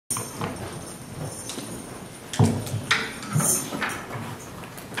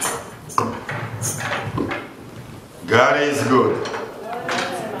God is good.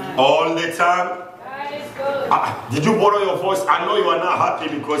 All the time. Did you borrow your voice? I know you are not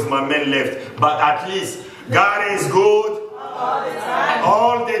happy because my man left, but at least God is good all the time.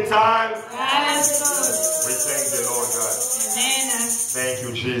 All the time. God is good. We thank the Lord God. Amen. Thank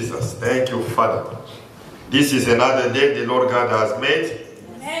you, Jesus. Thank you, Father. This is another day the Lord God has made.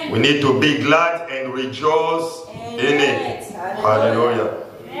 Amen. We need to be glad and rejoice in it. Hallelujah.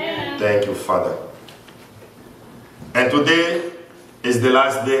 Amen. Thank you, Father. And today is the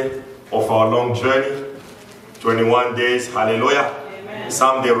last day of our long journey. 21 days. Hallelujah. Amen.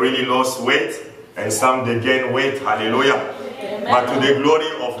 Some they really lost weight and some they gained weight. Hallelujah. Amen. But to the glory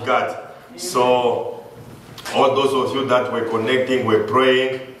of God. Amen. So all those of you that were connecting, were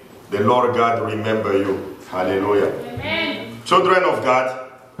praying, the Lord God remember you. Hallelujah. Amen. Children of God,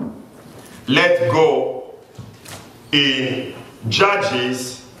 let's go in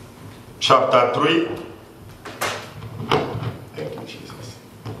Judges chapter 3. Thank you, Jesus.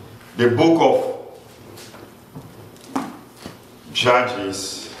 The book of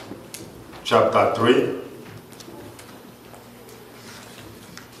Judges chapter 3.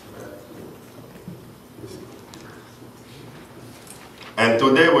 And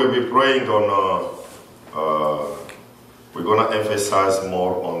today we'll be praying on, we're going to emphasize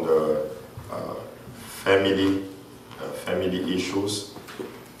more on the family issues.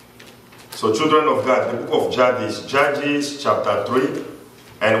 So children of God, the book of Judges chapter 3,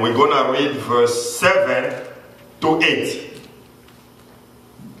 and we're going to read verse 7 to 8.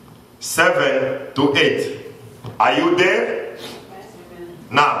 7 to 8. Are you there?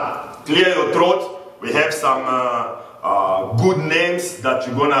 Now, clear your throat. We have some good names that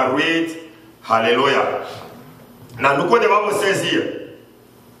you're going to read. Hallelujah. Now, look what the Bible says here.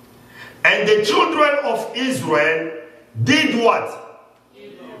 And the children of Israel did what?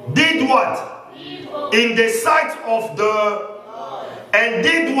 Evil. Did what? Evil. In the sight of the Lord. And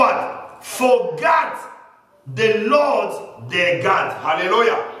did what? Forgot the Lord their God.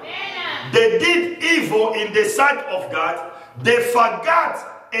 Hallelujah. Amen. They did evil in the sight of God. They forgot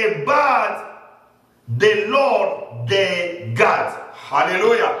about the Lord their God.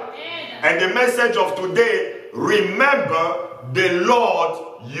 Hallelujah. Amen. And the message of today, remember the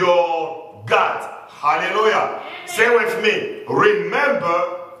Lord your God. Hallelujah. Amen. Say with me,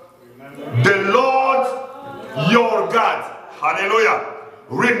 remember the Lord your God. Hallelujah.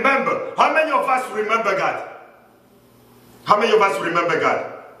 Remember. How many of us remember God? How many of us remember God?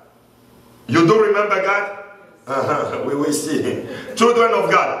 You do remember God? We will see. Children of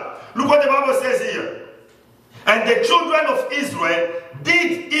God. Look what the Bible says here. And the children of Israel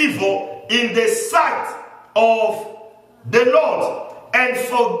did evil in the sight of the Lord and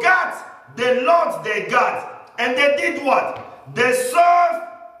forgot the Lord their God. And they did what? They served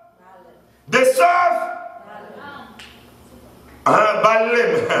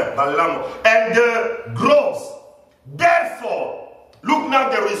Balaam and the groves. Therefore, look now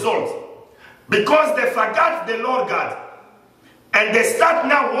the result. Because they forgot the Lord God and they start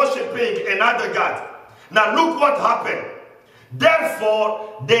now worshiping another God. Now look what happened.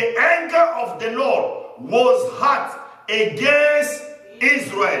 Therefore, the anger of the Lord was hot against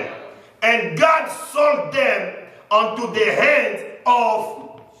Israel, and God sold them unto the hand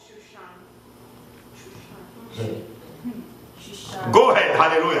of Shushan. Go ahead,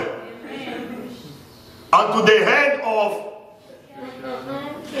 hallelujah. Unto the hand of,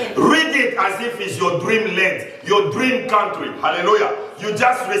 read it as if it's your dream land, your dream country. Hallelujah. You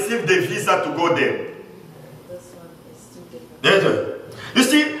just received the visa to go there. You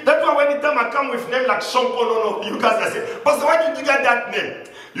see, that's why anytime I come with name like Shonko, you guys are saying, Pastor, why did you get that name?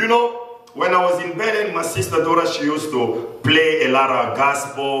 You know, when I was in Berlin, my sister Dora, she used to play a lot of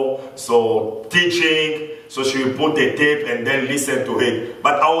gospel, so teaching, so she would put a tape and then listen to it.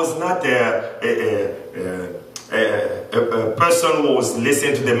 But I was not a person who was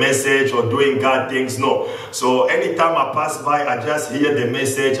listening to the message or doing God things, no. So anytime I pass by, I just hear the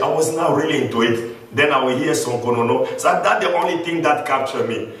message. I was not really into it. Then I will hear Sonkonono. So that's the only thing that captured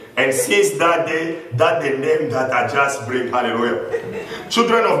me. And since that day, that's the name that I just bring. Hallelujah.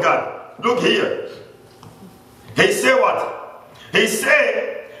 Children of God, look here. He said what? He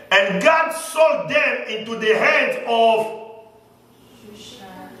said, and God sold them into the hands of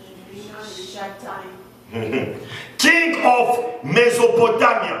king of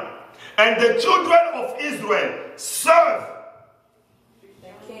Mesopotamia. And the children of Israel served.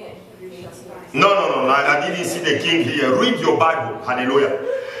 No, I didn't see the king here. Read your Bible. Hallelujah.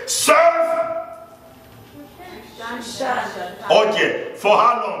 Serve. Okay. For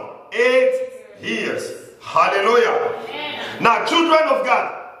how long? 8 years. Hallelujah. Now, children of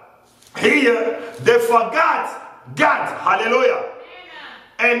God, here they forgot God. Hallelujah.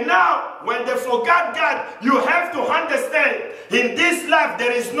 And now, when they forgot God, you have to understand, in this life,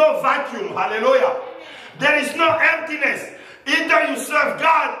 there is no vacuum. Hallelujah. There is no emptiness. Either you serve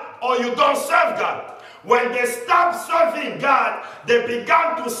God or you don't serve God. When they stopped serving God, they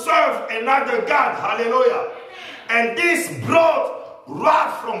began to serve another God. Hallelujah. And this brought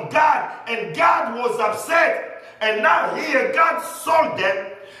wrath from God, and God was upset. And now here, God sold them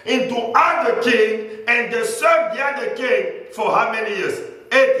into other king, and they served the other king for how many years?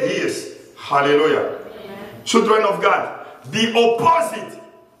 8 years. Hallelujah. Amen. Children of God, the opposite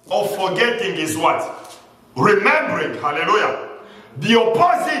of forgetting is what? Remembering. Hallelujah. The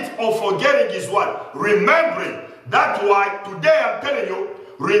opposite of forgetting is what? Remembering. That's why today I'm telling you,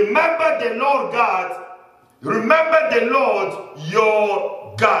 remember the Lord God. Remember the Lord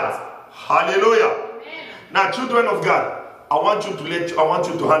your God. Hallelujah. Amen. Now, children of God, I want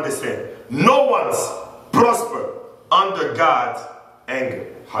you to understand. No one's prospered under God's anger.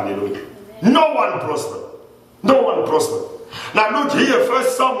 Hallelujah. Amen. No one prospered. No one prospered. Now look here, 1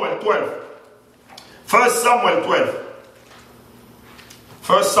 Samuel 12. 1 Samuel 12.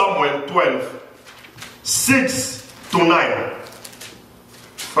 1 Samuel 12, 6 to 9.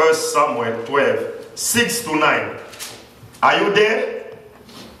 1 Samuel 12, 6 to 9. Are you there?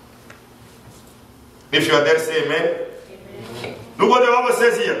 If you are there, say amen. Amen. Look what the Bible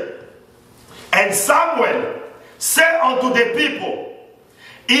says here. And Samuel said unto the people,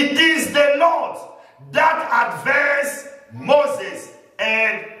 it is the Lord that advanced Moses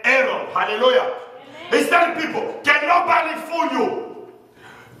and Aaron. Hallelujah. He's telling people, can nobody fool you?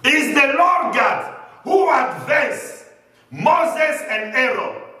 It's the Lord God who advanced Moses and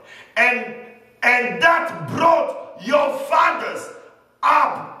Aaron, and that brought your fathers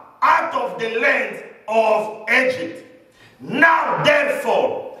up out of the land of Egypt. Now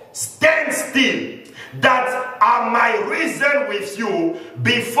therefore stand still, that I might reason with you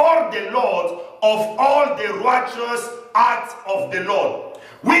before the Lord of all the righteous acts of the Lord,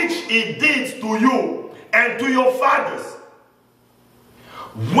 which he did to you and to your fathers.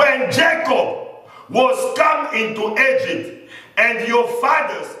 When Jacob was come into Egypt, and your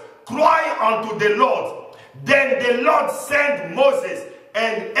fathers cried unto the Lord, then the Lord sent Moses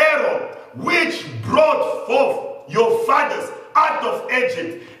and Aaron, which brought forth your fathers out of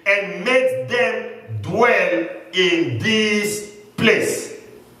Egypt, and made them dwell in this place.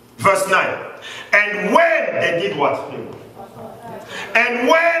 Verse 9. And when they did what? And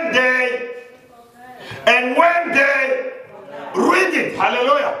when they read it,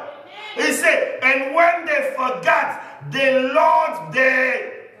 hallelujah. He said, and when they forgot the Lord they.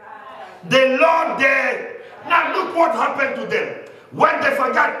 Now look what happened to them. When they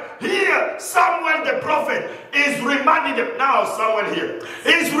forgot, here Samuel the prophet is reminding them. Now Samuel here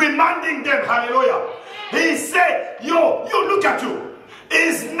is reminding them, hallelujah. He said, you look at you.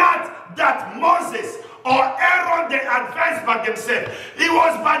 It's not that Moses or Aaron they advanced by themselves. It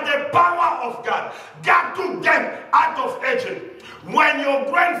was by the power of God. God took them out of Egypt. When your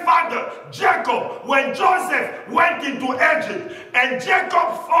grandfather Jacob, when Joseph went into Egypt and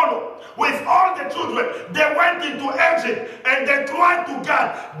Jacob followed with all the children, they went into Egypt and they cried to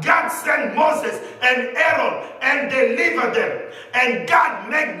God. God sent Moses and Aaron and delivered them. And God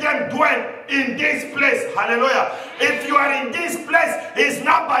made them dwell in this place. Hallelujah. If you are in this place, it's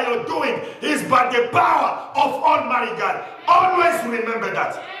not by your doing, it's by the power of Almighty God. Always remember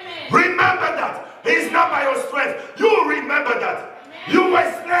that. Remember that. It's not by your strength. You remember that. You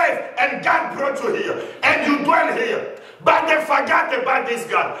were slave and God brought you here and you dwell here. But they forgot about this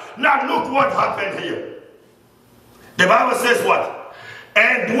God. Now look what happened here. The Bible says what?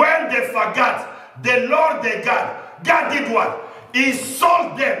 And when they forgot the Lord their God, God did what? He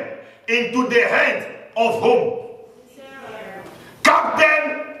sold them into the hand of whom?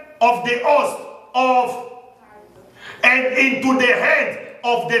 Captain of the host and into the hand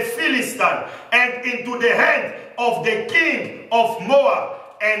of the Philistine, and into the hand of the king of Moab,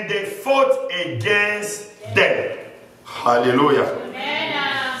 and they fought against them. Hallelujah.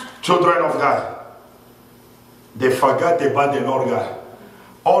 Amen. Children of God, they forgot about the Lord God.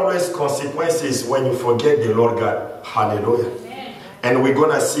 Always consequences when you forget the Lord God. Hallelujah. Amen. And we're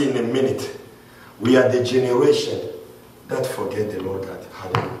going to see in a minute, we are the generation that forget the Lord God.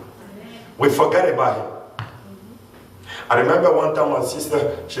 Hallelujah. Amen. We forgot about him. I remember one time my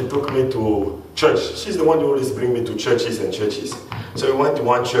sister, she took me to church. She's the one who always brings me to churches and churches. So we went to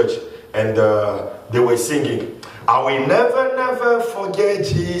one church and they were singing, I will never, never forget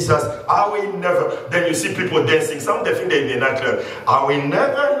Jesus. I will never. Then you see people dancing. Some they think they're in a nightclub. I will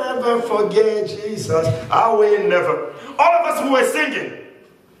never, never forget Jesus. I will never. All of us who were singing.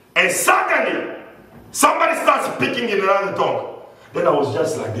 And suddenly, Somebody starts speaking in another tongue. Then I was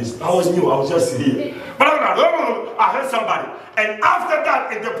just like this. I was new. I was just here. But I heard somebody. And after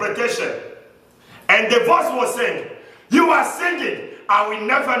that interpretation, and the voice was saying, you are singing, I will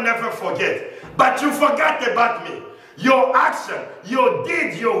never, never forget. But you forgot about me. Your action, your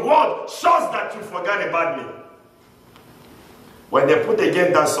deed, your word shows that you forgot about me. When they put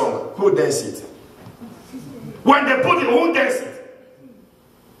again that song, who danced it? When they put it, who danced it?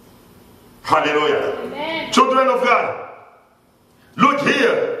 Hallelujah. Amen. Children of God, look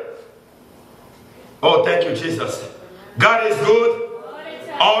here. Oh, thank you, Jesus. God is good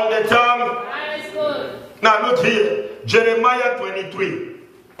all the time. God is good. Now look here. Jeremiah 23.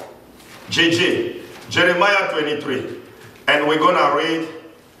 JJ. Jeremiah 23. And we're going to read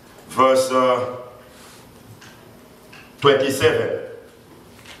verse 27.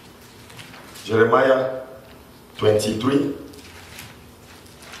 Jeremiah 23.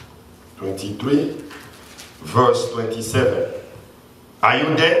 23. Verse 27. Are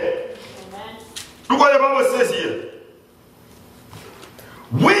you there? Amen. Look what the Bible says here.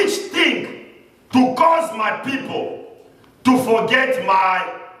 Which thing to cause my people to forget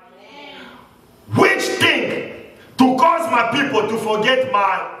my... Which thing to cause my people to forget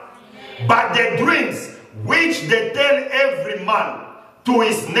my... But the dreams which they tell every man to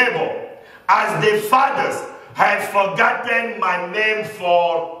his neighbor, as the fathers have forgotten my name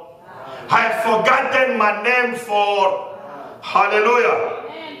for... Have forgotten my name for... Hallelujah.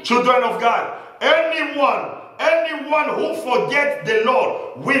 Amen. Children of God, anyone who forgets the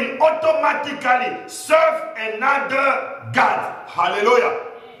Lord will automatically serve another God. Hallelujah.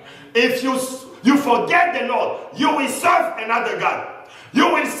 If you forget the Lord, you will serve another God. You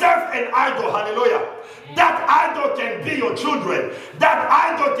will serve an idol. Hallelujah. That idol can be your children. That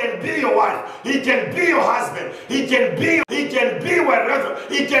idol can be your wife. He can be your husband. He can be wherever.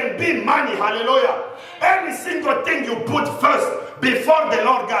 He can be money. Hallelujah. Every single thing you put first before the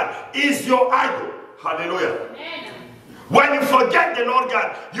Lord God is your idol. Hallelujah. Amen. When you forget the Lord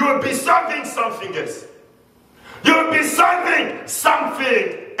God, you will be serving something else. You will be serving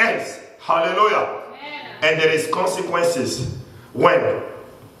something else. Hallelujah. Amen. And there is consequences when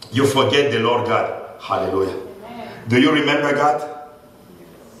you forget the Lord God. Hallelujah. Amen. Do you remember God?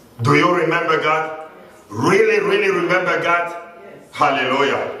 Do you remember God? Really, really remember God? Yes.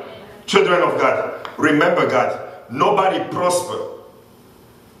 Hallelujah. Children of God, remember God. Nobody prosper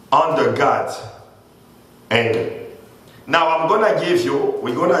under God's anger. Now I'm going to give you,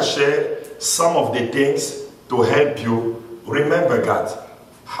 we're going to share some of the things to help you remember God.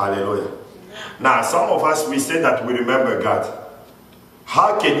 Hallelujah. Now some of us, we say that we remember God.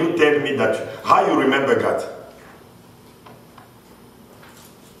 How can you tell me that, how you remember God?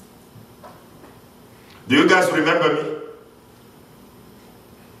 Do you guys remember me?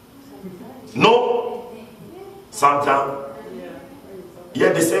 No? Sometimes.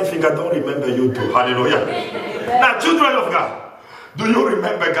 Yeah, the same thing, I don't remember you too. Hallelujah. Now, children of God, do you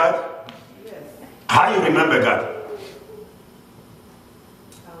remember God? How you remember God?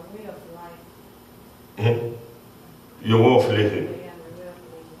 Our way of life. Mm-hmm. Your way of living.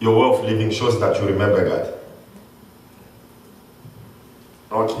 Your way of living shows that you remember God.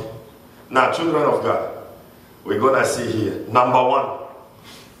 Okay. Now, children of God, we're going to see here. Number one.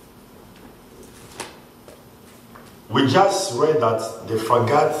 We just read that they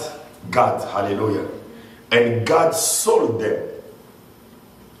forgot God. Hallelujah. And God sold them.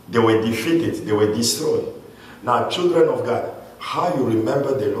 They were defeated. They were destroyed. Now, children of God, how you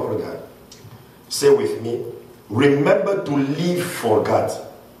remember the Lord God? Say with me. Remember to live for God.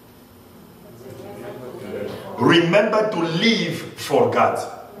 Remember to live for God.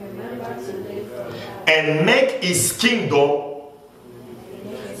 And make His kingdom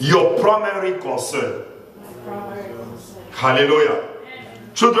your primary concern. Hallelujah.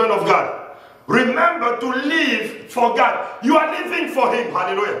 Children of God, remember to live for God. You are living for Him.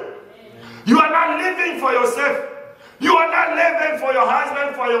 Hallelujah. You are not living for yourself. You are not living for your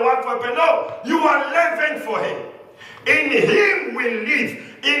husband, for your wife, for your... No, you are living for Him. In Him we live.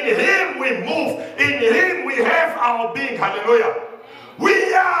 In Him we move. In Him we have our being. Hallelujah.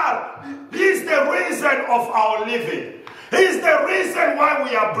 We are. He's the reason of our living. He's the reason why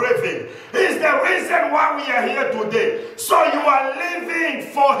we are breathing. He's the reason why we are here today. So you are living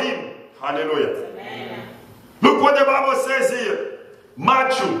for Him. Hallelujah. Amen. Look what the Bible says here.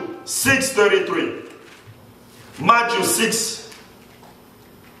 Matthew 6:33. Matthew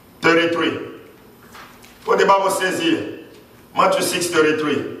 6:33. What the Bible says here. Matthew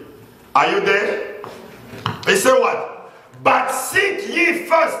 6:33. Are you there? They say what? But seek ye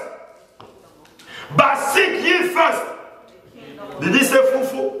first. But seek ye first. Did he say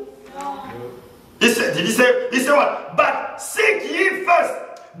fufu? No. He said, did he say what? But seek ye first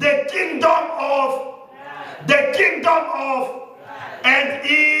the kingdom of,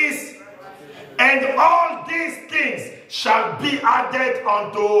 and all these things shall be added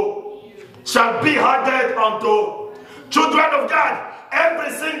unto children of God.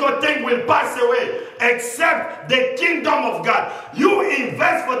 Every single thing will pass away except the kingdom of God. You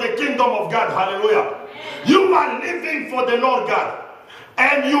invest for the kingdom of God. Hallelujah. You are living for the Lord God,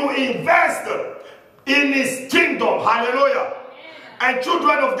 and you invest in His kingdom. Hallelujah. And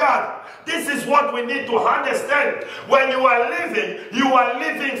children of God, this is what we need to understand. When you are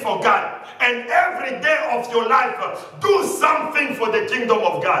living for God. And every day of your life, do something for the kingdom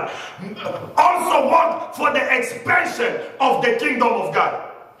of God. Also work for the expansion of the kingdom of God.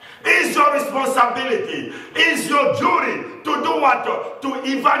 It's your responsibility. It's your duty to do what? To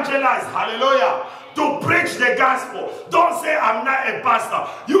evangelize. Hallelujah. To preach the gospel. Don't say, I'm not a pastor.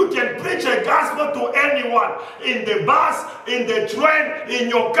 You can preach a gospel to anyone. In the bus, in the train, in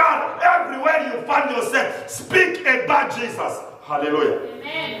your car, everywhere you find yourself. Speak about Jesus. Hallelujah.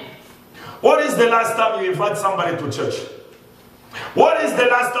 Amen. What is the last time you invite somebody to church? What is the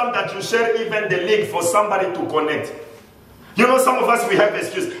last time that you share even the link for somebody to connect? You know, some of us, we have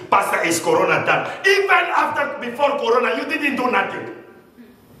excuse. Pastor, it's Corona time. Even before Corona, you didn't do nothing.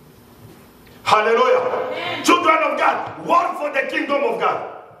 Hallelujah. Amen. Children of God, work for the kingdom of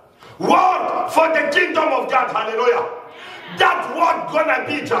God. Work for the kingdom of God. Hallelujah. That work gonna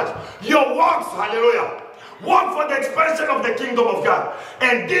be judged. Your works, hallelujah. Work for the expansion of the kingdom of God.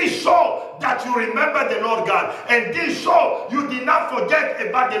 And this show that you remember the Lord God. And this show you did not forget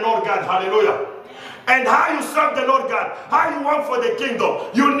about the Lord God. Hallelujah. And how you serve the Lord God. How you work for the kingdom.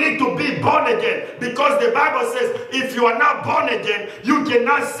 You need to be born again. Because the Bible says if you are not born again, you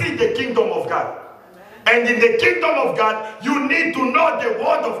cannot see the kingdom of God. And in the kingdom of God, you need to know the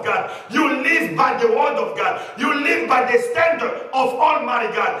word of God. You live by the word of God. You live by the standard of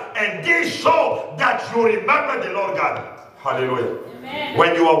Almighty God. And this shows that you remember the Lord God. Hallelujah. Amen.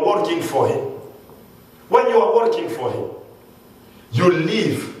 When you are working for Him. When you are working for Him. You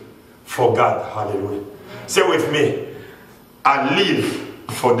live for God. Hallelujah. Say with me. I live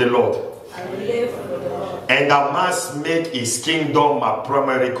for the Lord. I live for the Lord. And I must make His kingdom my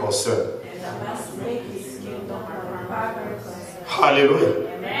primary concern. Hallelujah.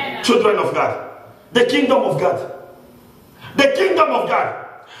 Amen. Children of God. The kingdom of God. The kingdom of God.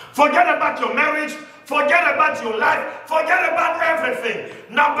 Forget about your marriage. Forget about your life. Forget about everything.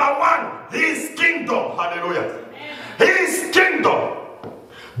 Number one, His kingdom. Hallelujah. Amen. His kingdom.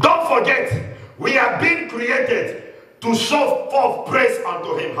 Don't forget, we have been created to show forth praise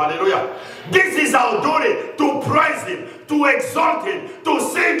unto Him. Hallelujah. This is our duty, to praise Him, to exalt Him, to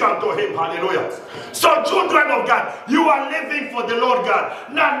sing unto Him. Hallelujah. So children of God, you are living for the Lord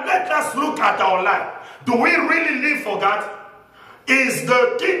God. Now let us look at our life. Do we really live for God? Is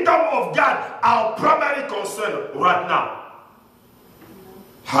the kingdom of God our primary concern right now?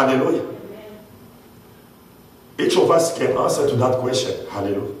 Hallelujah. Each of us can answer to that question.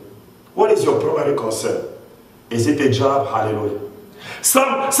 Hallelujah. What is your primary concern? Is it a job? Hallelujah.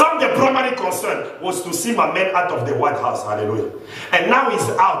 Some the primary concern was to see my man out of the White House. Hallelujah. And now he's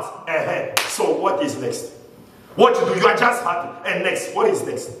out. So what is next? What to do? You are just happy. And next, what is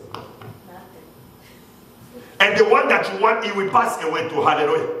next? And the one that you want, he will pass away to.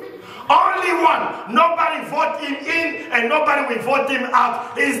 Hallelujah. Only one. Nobody vote him in and nobody will vote him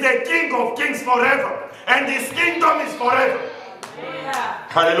out. He's the King of Kings forever. And His kingdom is forever. Yeah.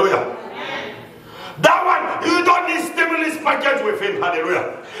 Hallelujah. That one, you don't need stimulus package with Him.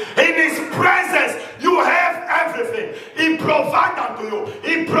 Hallelujah. In His presence, you have everything. He provides unto you.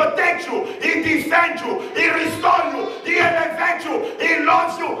 He protects you. He defends you. He restores you. He elevates you. He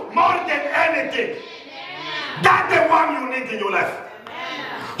loves you more than anything. That's the one you need in your life.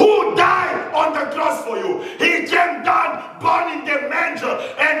 Who died on the cross for you. He came down, born in the manger,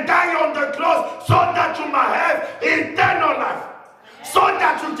 and died on the cross so that you might have eternal life. So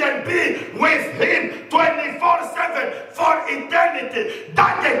that you can be with Him 24/7 for eternity.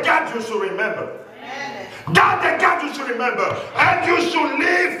 That's the God you should remember. That's the God you should remember. And you should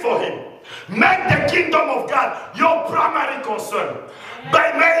live for Him. Make the kingdom of God your primary concern.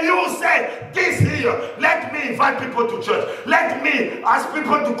 But when you say, this here, let me invite people to church. Let me ask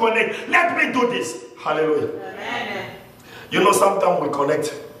people to connect. Let me do this. Hallelujah. Amen. You know, sometimes we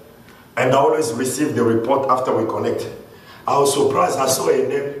connect. And I always receive the report after we connect. I was surprised. I saw a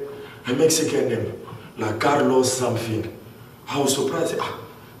name, a Mexican name, like Carlos something. I was surprised.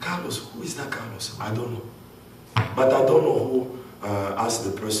 Carlos, who is that Carlos? I don't know. But I don't know who asked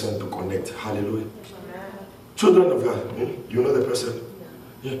the person to connect. Hallelujah. Children of God, you know the person?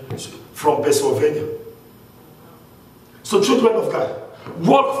 from Pennsylvania. So children of God,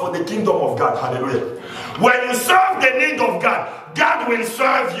 work for the kingdom of God. Hallelujah. When you serve the need of God, God will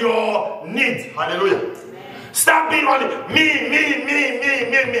serve your need. Hallelujah. Stop being only me.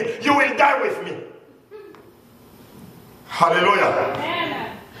 You will die with me. Hallelujah.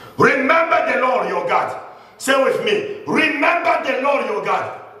 Amen. Remember the Lord your God. Say with me, remember the Lord your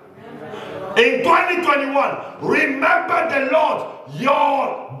God. In 2021, remember the Lord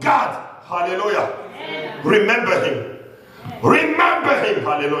your God. Hallelujah. Amen. Remember him. Remember him.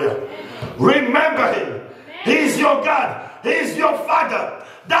 Hallelujah. Remember him. He is your God. He is your Father.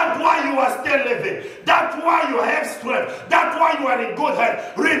 That's why you are still living. That's why you have strength. That's why you are in good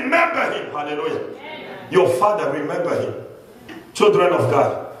health. Remember him. Hallelujah. Your Father, remember him. Children of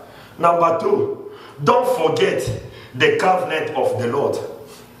God. Number 2, don't forget the covenant of the Lord.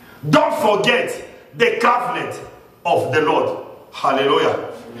 Don't forget the covenant of the Lord. Hallelujah.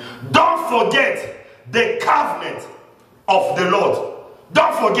 Don't forget the covenant of the Lord.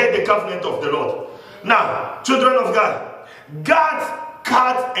 Don't forget the covenant of the Lord. Now, children of God, God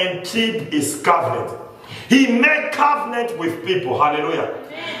cut and keep his covenant. He made covenant with people. Hallelujah.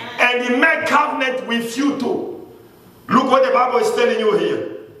 And he made covenant with you too. Look what the Bible is telling you here.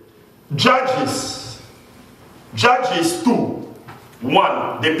 Judges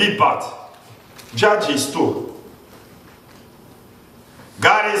 2:1, the B part. Judges 2.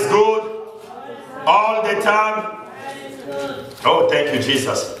 God is good all the time. Oh, thank you,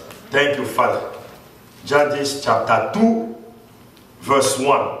 Jesus. Thank you, Father. Judges chapter 2, verse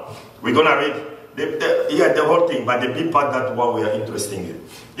 1. We're going to read the whole thing, but the B part, that one we are interested in.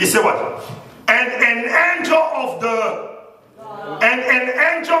 He said what? And an angel of the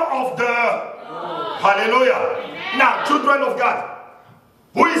hallelujah. Amen. Now, children of God,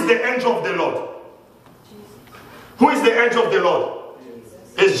 who is the angel of the Lord? Who is the angel of the Lord?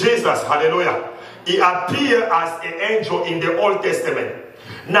 It's Jesus. Hallelujah. He appeared as an angel in the Old Testament.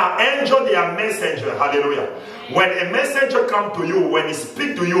 Now, angel, they are messenger. Hallelujah. When a messenger comes to you, when he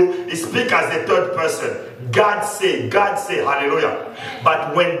speaks to you, he speaks as a third person. God say, hallelujah.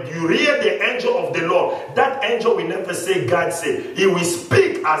 But when you hear the angel of the Lord, that angel will never say God say. He will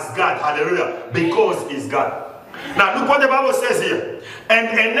speak as God, hallelujah, because he's God. Now look what the Bible says here. And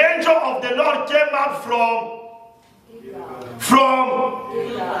an angel of the Lord came up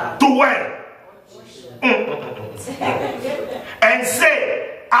to where? And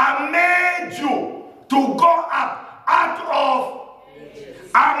say, I made you to go up out of,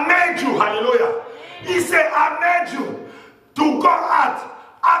 I made you, hallelujah. He said, I made you to go out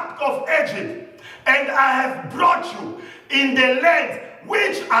of Egypt, and I have brought you in the land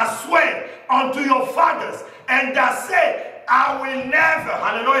which I swear unto your fathers, and I say, I will never,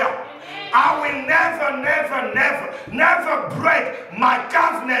 hallelujah, I will never break my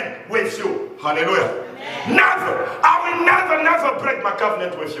covenant with you. Hallelujah. Never. I will never break my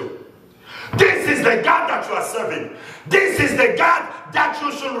covenant with you. This is the God that you are serving. This is the God that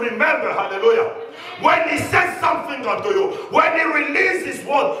you should remember. Hallelujah. When he says something unto you, when he releases his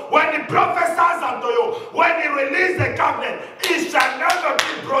word, when he prophesies unto you, when he releases the covenant, it shall never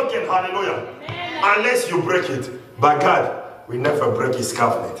be broken. Hallelujah. Amen. Unless you break it. But God will never break his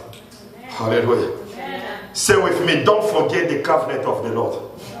covenant. Amen. Hallelujah. Amen. Say with me, don't forget the covenant of the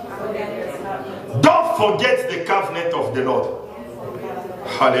Lord. Don't forget the covenant of the Lord.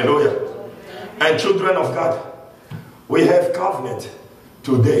 Hallelujah. And children of God, we have covenant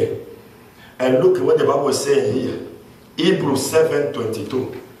today. And look what the Bible is saying here. Hebrews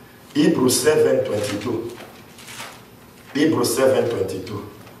 7:22. Hebrews 7:22. Hebrews 7:22.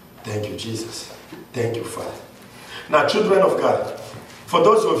 Thank you, Jesus. Thank you, Father. Now, children of God, for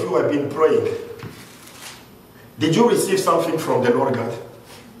those of you who have been praying, did you receive something from the Lord God?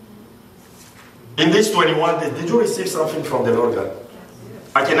 In this 21 days, did you receive something from the Lord God?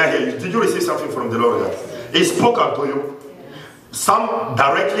 I cannot hear you. Did you receive something from the Lord God? He spoke unto you. Some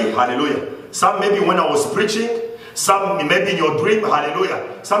directly, hallelujah. Some maybe when I was preaching. Some maybe in your dream,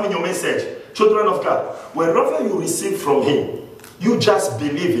 hallelujah. Some in your message. Children of God, wherever you receive from him, you just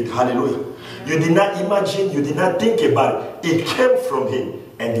believe it, hallelujah. You did not imagine, you did not think about it. It came from him,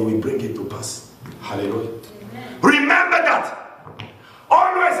 and he will bring it to pass. Hallelujah. Amen. Remember that.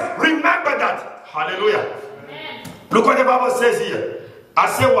 Always remember that. Hallelujah. Amen. Look what the Bible says here. I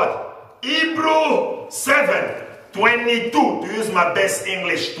say what? Hebrews 7:22, to use my best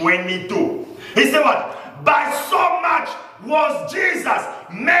English, 22. He said what? By so much was Jesus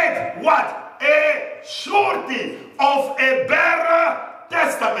made what? A surety of a better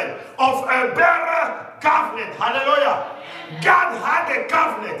testament, of a better covenant. Hallelujah. God had a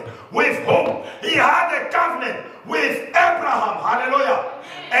covenant with whom? He had a covenant with Abraham. Hallelujah.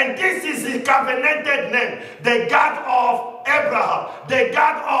 And this is his covenanted name. The God of Abraham, the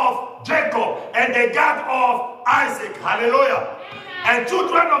God of Jacob, and the God of Isaac. Hallelujah. And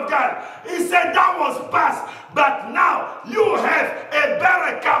children of God, he said that was past, but now you have a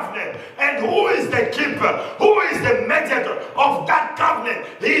better covenant. And who is the keeper? Who is the mediator of that covenant?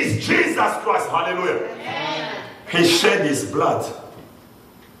 He is Jesus Christ. Hallelujah. Amen. He shed his blood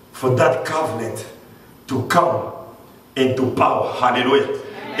for that covenant to come into power. Hallelujah.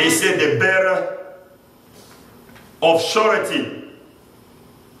 Amen. He said the bearer of surety,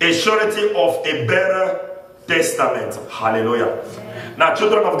 a surety of a bearer testament. Hallelujah. Amen. Now,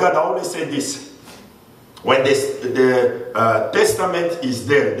 children of God, I always say this. When the testament is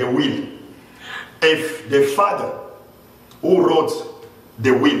there, the will, if the father who wrote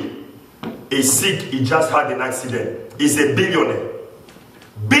the will is sick, he just had an accident, he's a billionaire.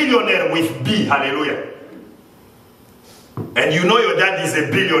 Billionaire with B, hallelujah. And you know your dad is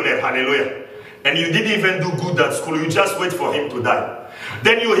a billionaire, hallelujah. And you didn't even do good at school, you just wait for him to die.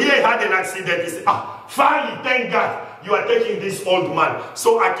 Then you hear he had an accident, you say, finally, thank God, you are taking this old man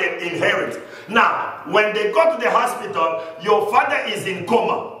so I can inherit. Now, when they go to the hospital, your father is in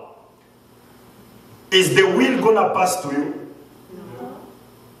coma. Is the will gonna pass to you? No.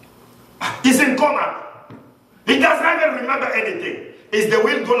 He's in coma. He does not even remember anything. Is the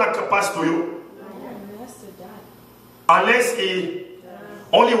will gonna pass to you? No. He has to die. Unless he,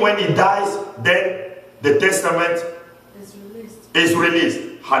 only when he dies, then the testament is released.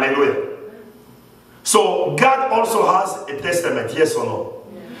 Hallelujah. So God also has a testament, yes or no?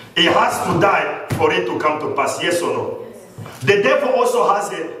 Yes. He has to die for it to come to pass, yes or no? Yes. The devil also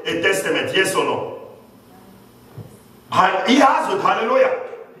has a testament, yes or no? He has it, hallelujah.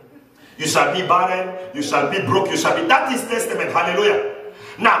 You shall be barren, you shall be broke, you shall be, that is testament, hallelujah.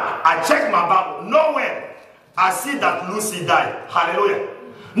 Now, I check my Bible, nowhere I see that Lucy died, hallelujah.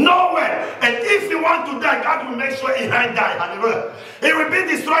 Nowhere. And if you want to die, God will make sure he ain't die. Hallelujah. He will be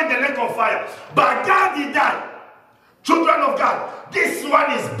destroyed in the lake of fire. But God, he died. Children of God, this one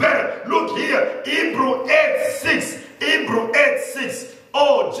is better. Look here. Hebrew 8:6. Hebrew 8:6.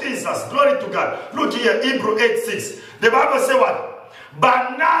 Oh, Jesus. Glory to God. Look here. Hebrew 8:6. The Bible says what?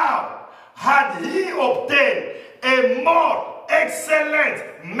 But now had he obtained a more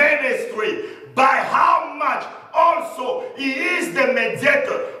excellent ministry, by how much also he is the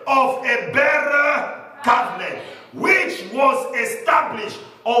mediator of a better covenant, which was established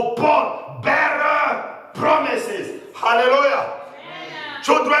upon better promises. Hallelujah. Amen.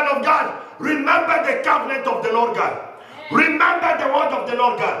 Children of God, remember the covenant of the Lord God. Remember the word of the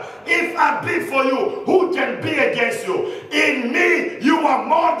Lord God. If I be for you, who can be against you? In me, you are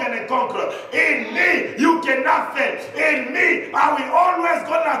more than a conqueror. In me, you cannot fail. In me, I will always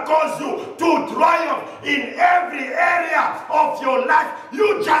gonna cause you to triumph in every area of your life.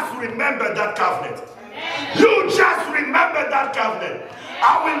 You just remember that covenant. You just remember that covenant.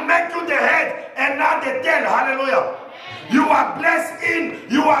 I will make you the head and not the tail. Hallelujah. You are blessed in,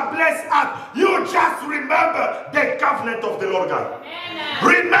 you are blessed out. You just remember the covenant of the Lord God. Amen.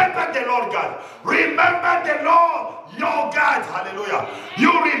 Remember the Lord God. Remember the Lord, your God. Hallelujah.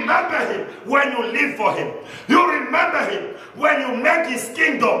 You remember him when you live for him. You remember him when you make his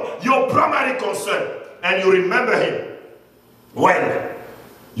kingdom your primary concern. And you remember him when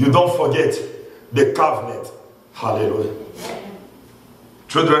you don't forget the covenant. Hallelujah.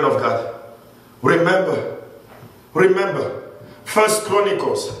 Children of God, remember, 1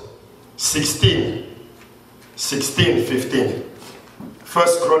 Chronicles 16, 15.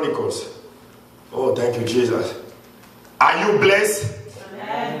 1 Chronicles. Oh, thank you, Jesus. Are you blessed?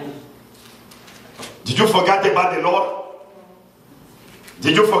 Amen. Did you forget about the Lord?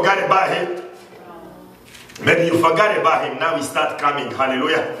 Did you forget about him? Maybe you forgot about him. Now he start coming.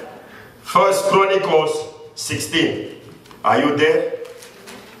 Hallelujah. 1 Chronicles 16. Are you there?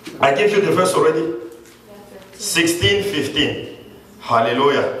 I gave you the verse already. 16, 15.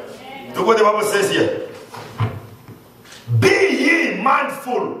 Hallelujah. Look what the Bible says here. Be ye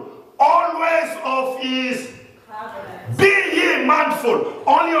mindful always of his. Be ye mindful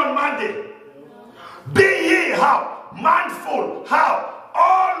only on Monday. Be ye how? Mindful how?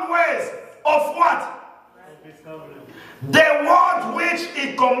 Always of what? The word which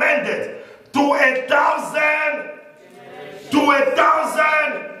he commanded to 1,000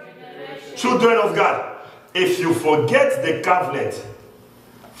 children of God. If you forget the covenant,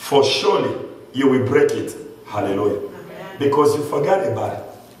 for surely you will break it. Hallelujah. Amen. Because you forgot about it.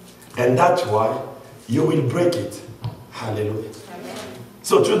 And that's why you will break it. Hallelujah. Amen.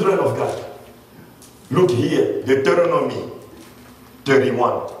 So children of God, look here, Deuteronomy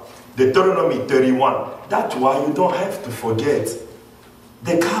 31. Deuteronomy 31. That's why you don't have to forget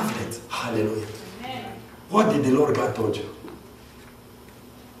The covenant. Hallelujah. Amen. What did the Lord God told you?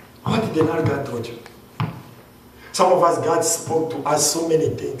 What did the Lord God told you? Some of us, God spoke to us so many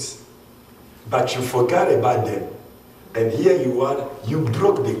things, but you forgot about them. And here you are, you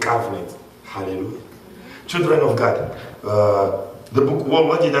broke the covenant. Hallelujah. Children of God, the book 1,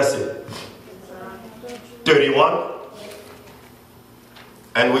 what did I say? 31.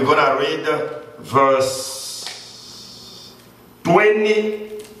 And we're going to read verse 20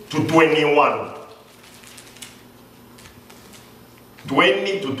 to 21.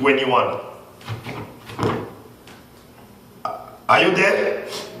 20 to 21. Are you there?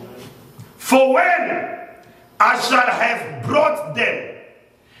 For when I shall have brought them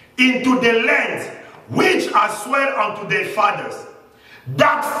into the land which I swear unto their fathers,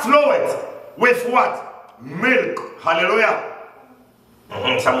 that floweth with what? Milk. Hallelujah.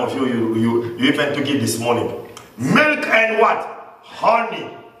 Some of you even took it this morning. Milk and what?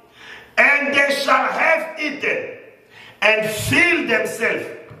 Honey. And they shall have eaten and fill themselves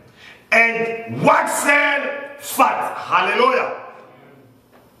and waxen fat. Hallelujah.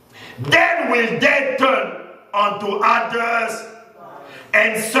 Then will they turn unto others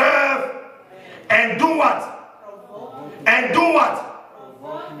and serve and do what? And do what?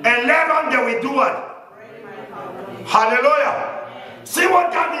 And later on they will do what? Hallelujah. See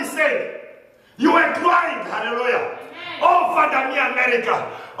what God is saying? You were crying. Hallelujah. Oh, Father, me America.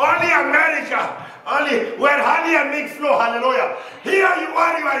 Only America. Only where honey and milk flow. Hallelujah. Here you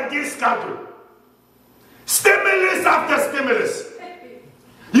are in this country. Stimulus after stimulus.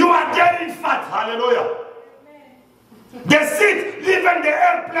 You are getting fat. Hallelujah. The seat, even the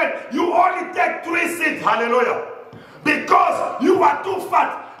airplane, you only take 3 seats. Hallelujah. Because you are too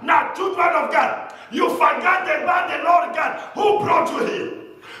fat. Now, children of God, you forgot about the Lord God who brought you here.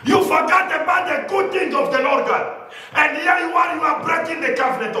 You forgot about the good things of the Lord God. And here you are breaking the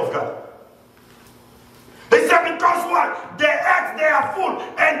covenant of God. He said, because what? They ate, they are full,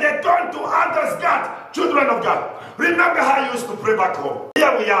 and they turn to others God, children of God. Remember how you used to pray back home.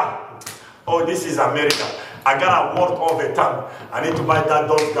 Here we are. Oh, this is America. I gotta work all the time. I need to buy that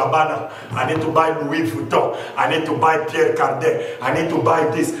Dolce Gabbana. I need to buy Louis Vuitton. I need to buy Pierre Cardin. I need to buy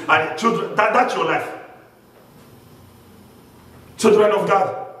this. And children, that's your life. Children of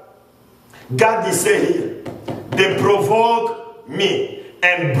God. God is saying here, they provoke me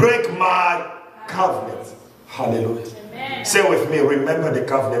and break my covenant. Hallelujah. Amen. Say with me, remember the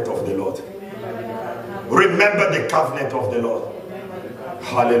covenant of the Lord. Remember the covenant of the Lord.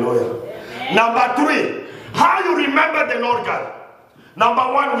 Hallelujah. Amen. Number 3, how you remember the Lord God?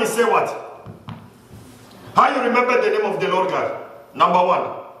 Number 1, we say what? How you remember the name of the Lord God? Number 1.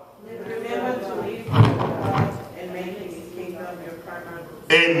 Remember to live for God and make His kingdom your primary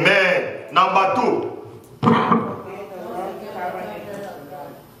goal. Amen. Number 2.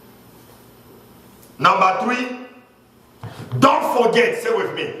 Number 3. Don't forget. Say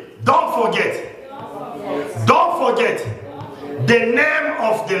with me. Don't forget. Don't forget the name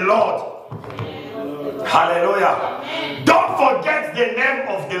of the Lord. Hallelujah. Don't forget the name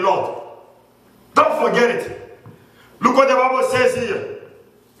of the Lord. Don't forget it. Look what the Bible says here.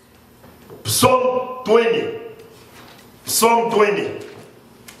 Psalm 20. Psalm 20.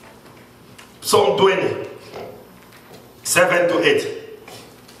 Psalm 20. 7 to 8.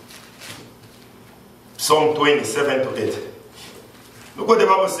 Psalm 20, 7 to 8. Look what the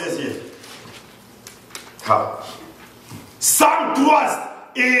Bible says here. Some trust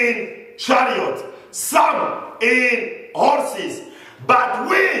in chariot, some in horses, but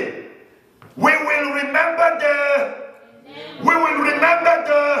we will remember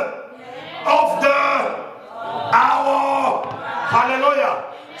our hallelujah.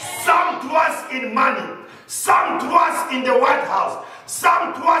 Some trust in money, some trust in the White House,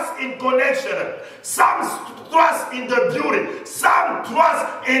 some trust in connection, some trust in the beauty, some trust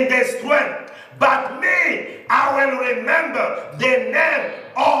in the strength. But me, I will remember the name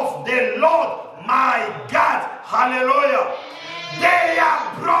of the Lord my God. Hallelujah. They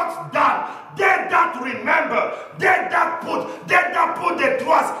are brought down. They that remember, they that put the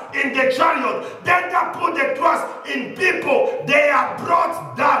trust in the chariot, they that put the trust in people, they are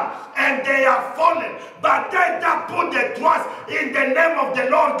brought down and they are fallen. But they that put the trust in the name of the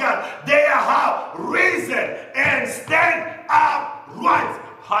Lord God, they are risen and stand upright.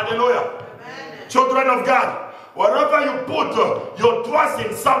 Hallelujah. Amen. Children of God, wherever you put your trust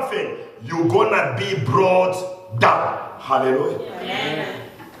in something, you're gonna be brought down. Hallelujah. Amen.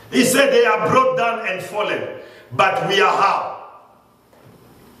 He said they are brought down and fallen. But we are how?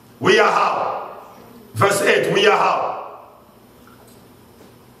 We are how? Verse 8, we are how?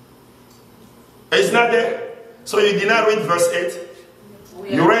 It's not there. So you did not read verse 8?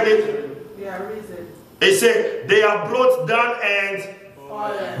 You read it? They are risen. It said, they are brought down and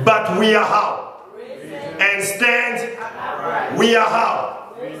Fallen. but we are how? Risen. And stand. Upright. We are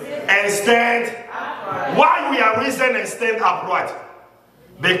how? Risen. And stand. Upright. Why we are risen and stand upright?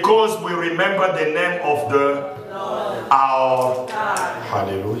 Because we remember the name of the Lord. our God.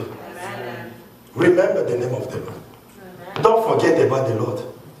 hallelujah. Amen. Remember the name of the Lord. Amen. Don't forget about the Lord.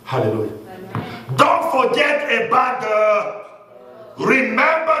 Hallelujah. Amen. Don't forget about the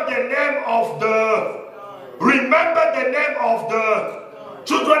remember the name of the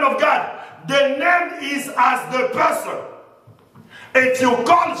children of God. The name is as the person. If you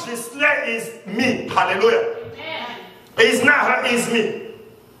call Gisle is me. Hallelujah. It's not her, it's me.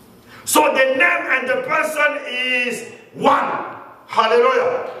 So the name and the person is one.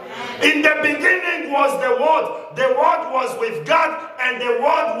 Hallelujah. In the beginning was the Word. The Word was with God, and the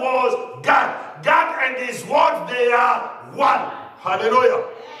Word was God. God and His Word, they are one. Hallelujah.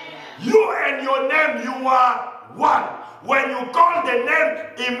 You and your name, you are one. When you call the name,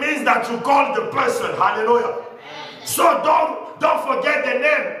 it means that you call the person. Hallelujah. So don't forget the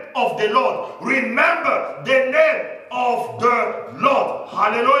name of the Lord. Remember the name of the Lord.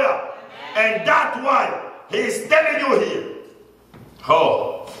 Hallelujah. And that's why He is telling you here.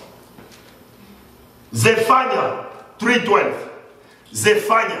 Oh. Zephaniah 3:12.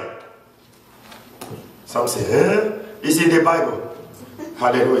 Zephaniah. Some say, it's in the Bible.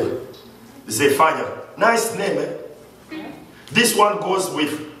 Hallelujah. Zephaniah. Nice name, eh? This one goes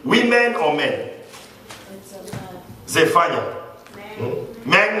with women or men? Zephaniah.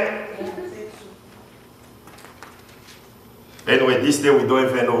 Men? Anyway, this day we don't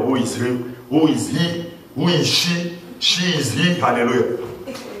even know who is he, who is he, who is she is he. Hallelujah.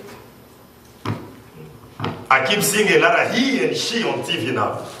 I keep seeing a lot of he and she on TV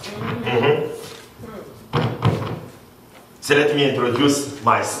now. So let me introduce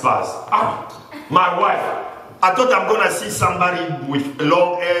my spouse. My wife. I thought I'm going to see somebody with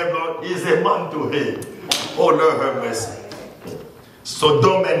long hair, but he's a man to hate. Oh, Lord have mercy.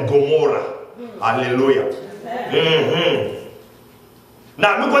 Sodom and Gomorrah. Hallelujah.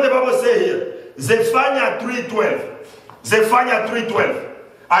 Now look what the Bible says here. Zephaniah 3:12. Zephaniah 3:12.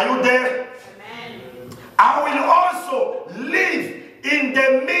 Are you there? Amen. I will also live in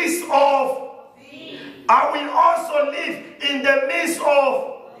the midst of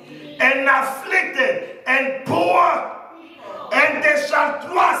an afflicted and poor, and they shall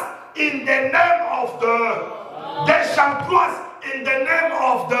trust in the name of the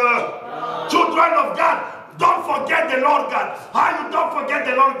children of God. Don't forget the Lord God. How you don't forget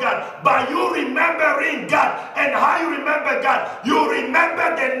the Lord God? By you remembering God. And how you remember God? You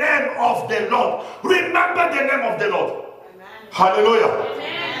remember the name of the Lord. Remember the name of the Lord. Amen. Hallelujah.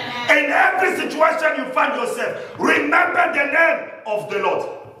 Amen. In every situation you find yourself, remember the name of the Lord.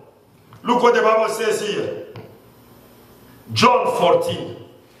 Look what the Bible says here. John 14.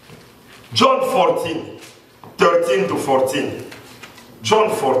 John 14. 13 to 14.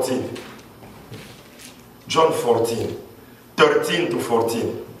 John 14. John 14. 13 to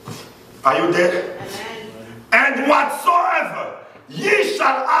 14. Are you there? Amen. And whatsoever ye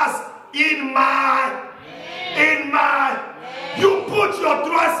shall ask in my, you put your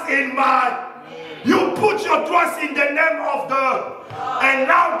trust in you put your trust in the name of the, and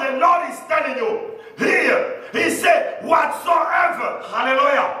now the Lord is telling you here, He said, whatsoever,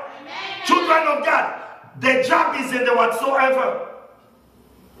 hallelujah, children of God, the job is in the whatsoever.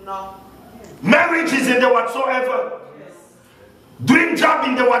 No. Marriage is in the whatsoever. Yes. Dream job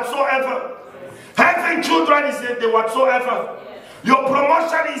in the whatsoever. Having children is in the whatsoever. Your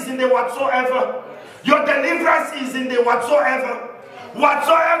promotion is in the whatsoever. Your deliverance is in the whatsoever.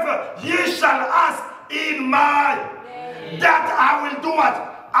 Whatsoever ye shall ask in my, that I will do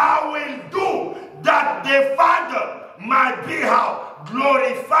what? I will do, that the Father might be how?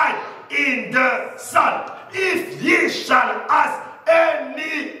 Glorified in the Son. If ye shall ask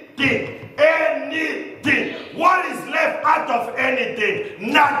anything. What is left out of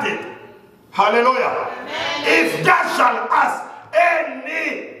anything? Nothing. Hallelujah. Amen. If thou shalt ask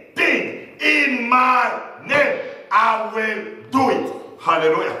anything in my name, I will do it.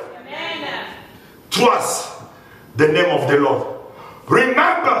 Hallelujah. Amen. Trust the name of the Lord.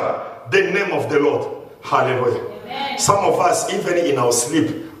 Remember the name of the Lord. Hallelujah. Amen. Some of us, even in our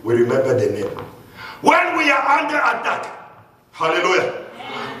sleep, we remember the name. When we are under attack, hallelujah.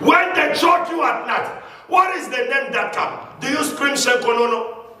 When they choke you at night, what is the name that comes? Do you scream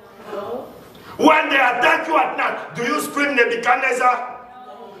Shekonono? No. When they attack you at night, do you scream Nebuchadnezzar?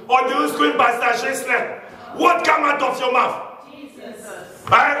 No. Or do you scream Pastor Shesler? What comes out of your mouth? Jesus.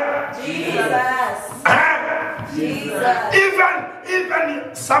 Eh? Jesus. Eh? Jesus.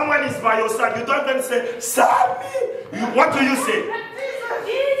 even someone is by your side, you don't even say, Sammy. What do you say?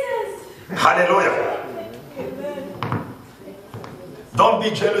 Jesus. Hallelujah. Don't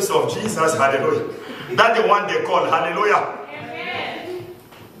be jealous of Jesus. Hallelujah. That's the one they call. Hallelujah. Amen.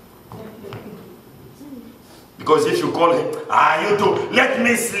 Because if you call him, you too, let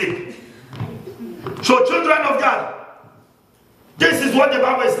me sleep. So children of God, this is what the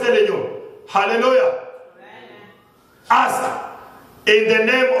Bible is telling you. Hallelujah. Ask in the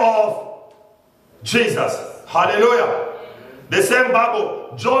name of Jesus. Hallelujah. The same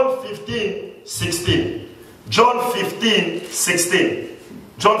Bible, John 15:16. John 15:16.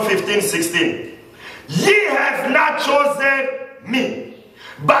 John 15:16. Ye have not chosen me,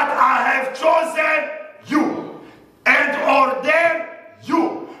 but I have chosen you and ordained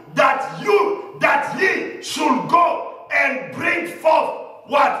you that ye should go and bring forth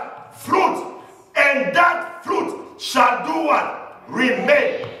what? Fruit. And that fruit shall do what?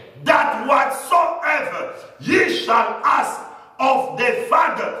 Remain. That whatsoever ye shall ask of the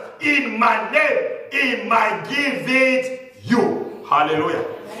Father in my name, he might give it you. Hallelujah.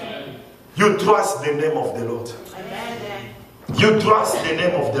 Amen. You trust the name of the Lord. Amen. You trust the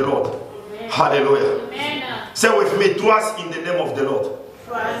name of the Lord. Amen. Hallelujah. Amen. Say with me, trust in the name of the Lord.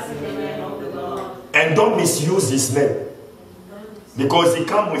 Trust in the name of the Lord. And don't misuse his name. Because he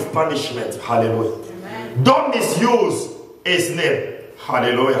comes with punishment. Hallelujah. Amen. Don't misuse his name.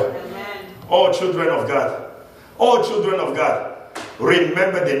 Hallelujah. Amen. Oh children of God. Oh children of God.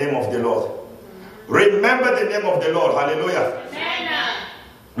 Remember the name of the Lord. Remember the name of the Lord. Hallelujah. Amen.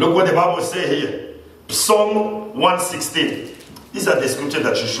 Look what the Bible says here. Psalm 116. These are the scriptures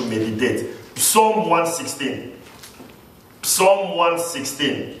that you should meditate. Psalm 116. Psalm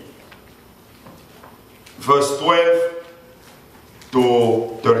 116. Verse 12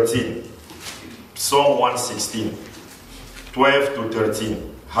 to 13. Psalm 116. 12 to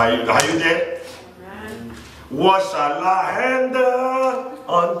 13. Are you there? Amen. What shall I render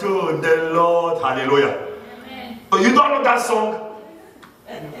unto the Lord? Hallelujah. Amen. You don't know that song?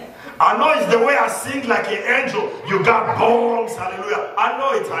 I know it's the way I sing like an angel. You got bones. Hallelujah. I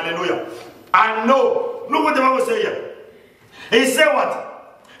know it. Hallelujah. I know. Look what the Bible says here. He said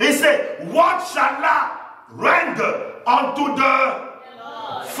what? He said, what shall I render unto the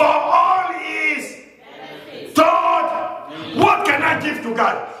Lord for all his taught? What can I give to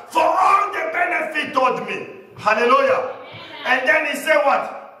God? For all the benefit taught me. Hallelujah. And then he said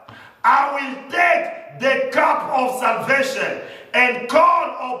what? I will take the cup of salvation and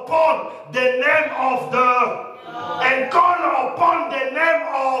call upon the name of the Lord. And call upon the name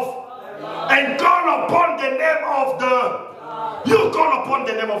of and call upon the name of the Lord. You call upon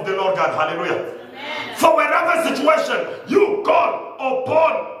the name of the Lord God. Hallelujah. Amen. For whatever situation, you call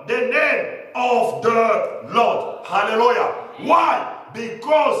upon the name of the Lord. Hallelujah. Why?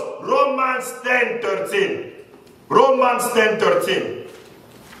 Because Romans 10:13. Romans 10:13.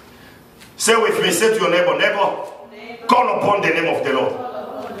 Say with me, say to your neighbor, neighbor, call upon the name of the Lord.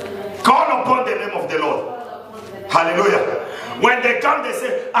 Call upon the name of the Lord. Hallelujah. When they come, they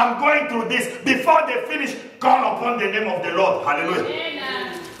say, I'm going through this. Before they finish, call upon the name of the Lord.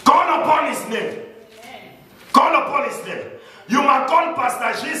 Hallelujah. Call upon his name. Call upon his name. You might call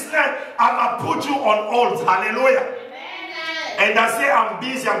Pastor Gisler, I'm going to put you on hold. Hallelujah. And I say, I'm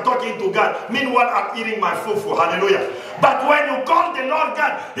busy, I'm talking to God. Meanwhile, I'm eating my fufu. Hallelujah. But when you call the Lord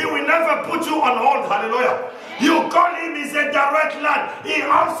God, he will never put you on hold. Hallelujah. You call him, he's a direct line. He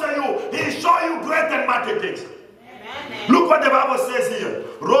answers you. He show you great and mighty things. Look what the Bible says here.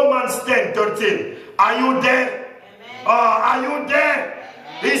 Romans 10:13. Are you there? Are you there?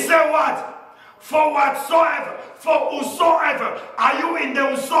 He said what? For whatsoever, for whosoever. Are you in the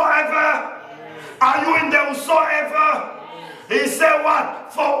whosoever? Are you in the whosoever? He said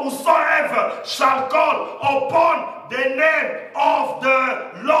what? For whosoever shall call upon the name of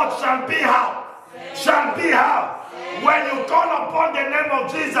the Lord shall be how? Shall be how? When you call upon the name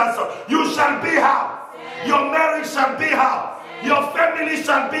of Jesus, you shall be how? Your marriage shall be how? Your family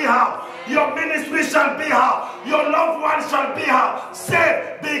shall be how? Your ministry shall be how? Your loved one shall be how?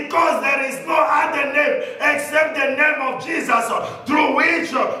 Say, because there is no other name except the name of Jesus through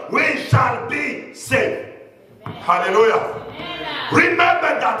which we shall be saved. Hallelujah.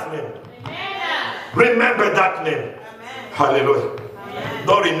 Remember that name. Remember that name. Hallelujah.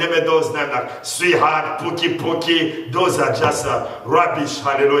 Don't remember those names like sweetheart, pookie. Those are just rubbish.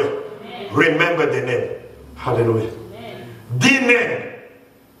 Hallelujah. Remember the name. Hallelujah. The name,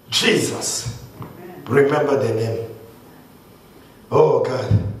 Jesus. Remember the name. Oh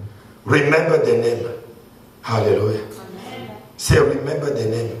God. Remember the name. Hallelujah. Say, remember the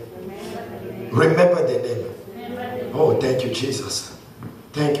name. Remember the name. Oh thank you, Jesus.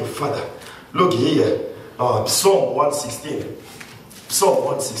 Thank you, Father. Look here. Psalm 116. Psalm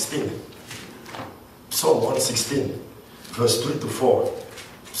 116. Psalm 116. Verse 3 to 4.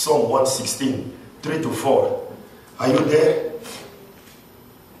 Psalm 116. 3 to 4. Are you there?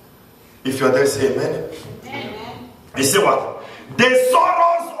 If you are there, say amen. Amen. You see what? The sorrow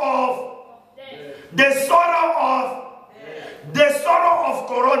of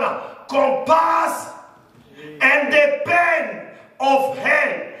corona compass and the pain of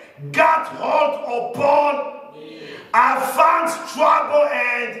hell got hold upon. I found trouble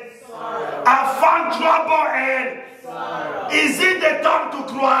and sorrow. I found trouble and sorrow. Is it the time to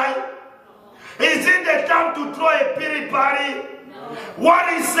cry? Is it the time to throw a pity party? No. What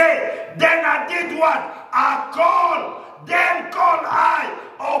he said? Then I did what? I called. Then called I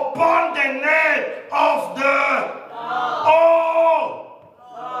upon the name of the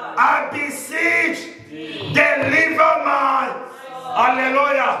I beseech, deliver my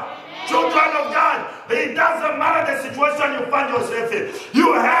hallelujah. Children of God, it doesn't matter the situation you find yourself in.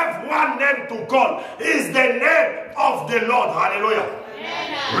 You have one name to call. It's the name of the Lord. Hallelujah.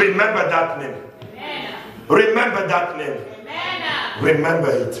 Amen. Remember that name. Amen. Remember that name. Amen.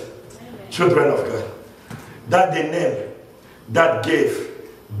 Remember it. Amen. Children of God. That the name that gave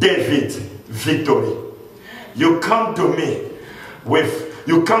David victory. You come to me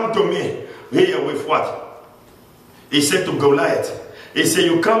here with what? He said to Goliath. He said,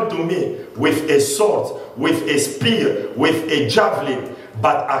 you come to me with a sword, with a spear, with a javelin,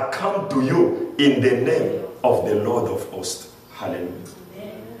 but I come to you in the name of the Lord of hosts. Hallelujah.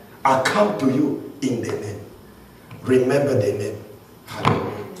 I come to you in the name. Remember the name.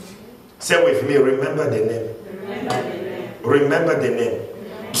 Hallelujah. Say with me, remember the name. Remember the name. Remember the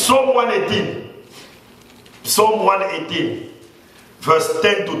name. Psalm 118. Psalm 118. Verse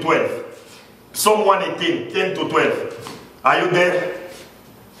 10 to 12. Psalm 118, 10 to 12. Are you there?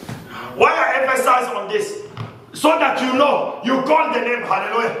 Why I emphasize on this? So that you know, you call the name.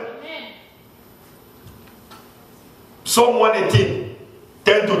 Hallelujah. Amen. Psalm 118,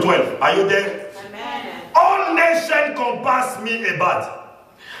 10 to 12. Are you there? Amen. All nations compass me about.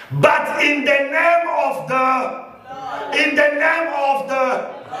 But in the name of the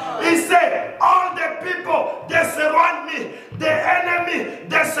he said, all the people, they surround me. The enemy,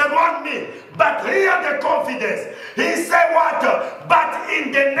 they surround me. But hear the confidence. He said what? But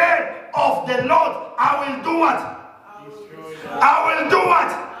in the name of the Lord, I will do what? I will do what?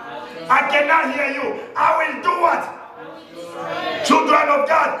 I cannot hear you. I will do what? Children of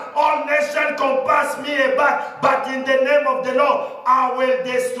God, all nations compass me about, but in the name of the Lord, I will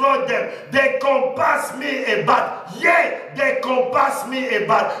destroy them. They compass me about, yea, they compass me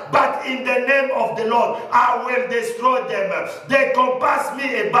about, but in the name of the Lord, I will destroy them. They compass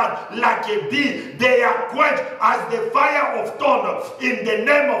me about like a bee. They are quenched as the fire of thorn. In the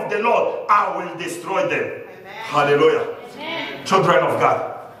name of the Lord, I will destroy them. Amen. Hallelujah. Amen. Children of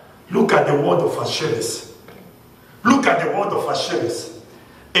God, look at the word of assurance. Look at the word of assurance.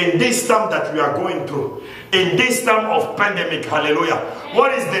 In this time that we are going through, in this time of pandemic, hallelujah,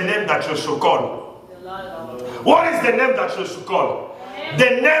 what is the name that you should call? What is the name that you should call?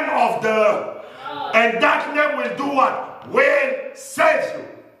 The name of the, and that name will do what? Will save you.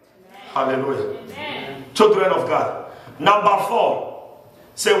 Hallelujah. Children of God. Number 4,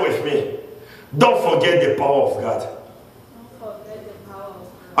 say with me, don't forget the power of God.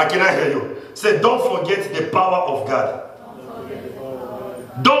 I cannot hear you. Say, don't forget the power of God.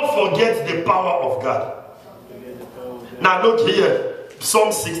 Don't forget the power of God. Now look here.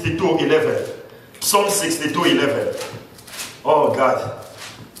 Psalm 62:11. Psalm 62:11. Oh God,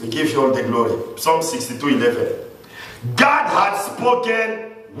 we give you all the glory. Psalm 62:11. God had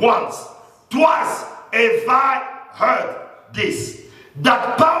spoken once, twice have I heard this,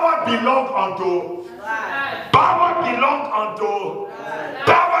 that power belong unto power belong unto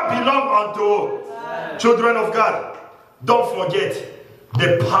children of God. Don't forget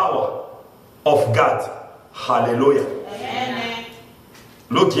the power of God. Hallelujah. Amen.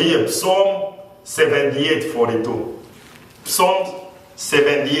 Look here, Psalm 78:42. Psalm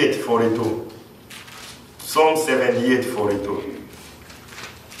 78:42. Psalm 78:42.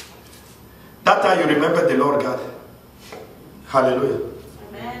 That time you remember the Lord God. Hallelujah.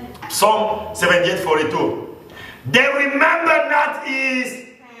 Amen. Psalm 78:42. They remember not his,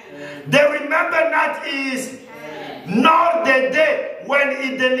 nor the day when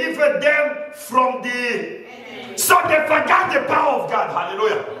he delivered them from the. So they forgot the power of God.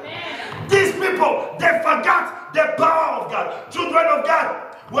 Hallelujah. These people, they forgot the power of God. Children of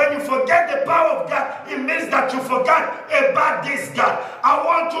God, When you forget the power of God, it means that you forgot about this God. I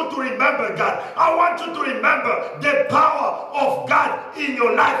want you to remember God. I want you to remember the power of God in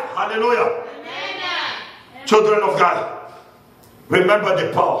your life. Hallelujah. Amen. Children of God, remember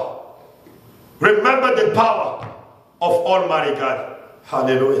the power. Remember the power of Almighty God.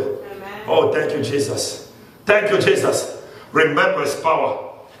 Hallelujah. Amen. Oh, thank you, Jesus. Thank you, Jesus. Remember his power.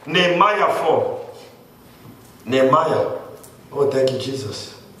 Nehemiah 4. Nehemiah. Oh, thank you,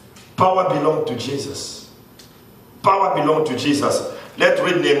 Jesus. Power belongs to Jesus. Power belongs to Jesus. Let's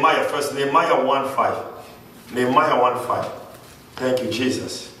read Nehemiah first. Nehemiah 1:5. Nehemiah 1:5. Thank you,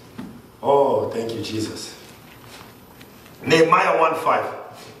 Jesus. Oh, thank you, Jesus. Nehemiah 1:5.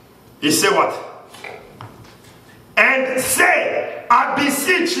 He said what? And say, I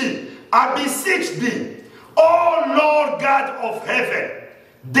beseech thee, O Lord God of heaven,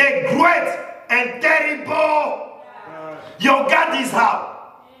 the great and terrible. Your God is how?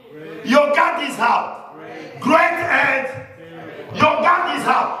 Your God is how? Great and your God is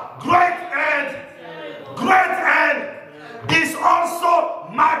how? Great and is also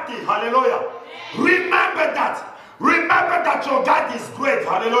mighty. Hallelujah. Remember that. Remember that your God is great.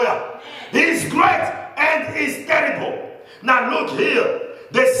 Hallelujah. He is great and is terrible. Now look here.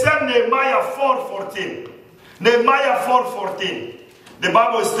 The same Nehemiah 4:14. Nehemiah 4:14. The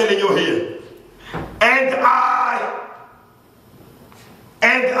Bible is telling you here.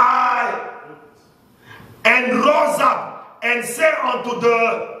 And rose up and said unto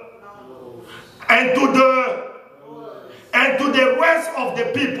the rest of the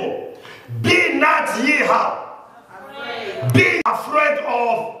people, be not ye be afraid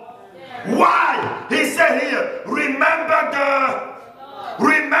of. Why? He said here, remember the,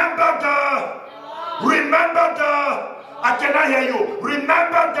 I cannot hear you.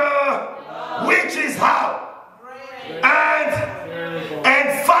 Remember the, which is how. And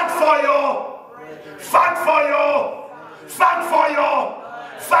fight for your.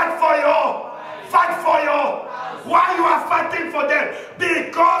 Why you are fighting for them?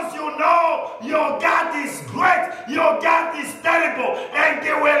 Because you know your God is great, your God is terrible, and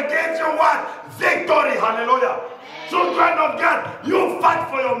they will give you what? Victory. Hallelujah. Children of God, you fight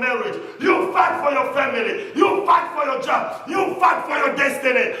for your marriage, you fight for your family, you fight for your job, you fight for your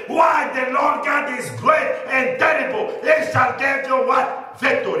destiny. Why? The Lord God is great and terrible. He shall give you what?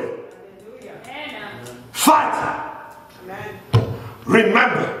 Victory. Fight. Amen.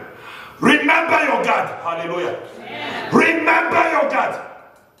 Remember your God. Hallelujah. Amen. Remember your God.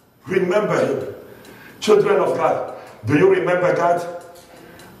 Remember him. Children of God, do you remember God?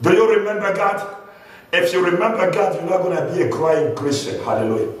 Do you remember God? If you remember God, you're not going to be a crying Christian.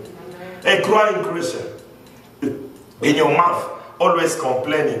 Hallelujah. Amen. A crying Christian. In your mouth, always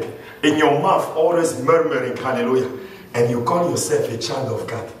complaining. In your mouth, always murmuring. Hallelujah. And you call yourself a child of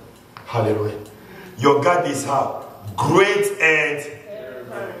God. Hallelujah. Your God is how? Great and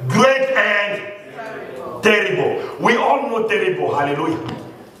terrible. We all know terrible. Hallelujah.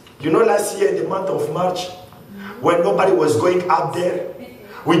 You know, last year in the month of March, when nobody was going up there,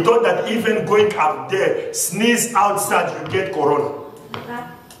 we thought that even going up there, sneeze outside, you get corona.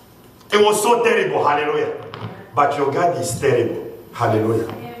 It was so terrible. Hallelujah. But your God is terrible. Hallelujah.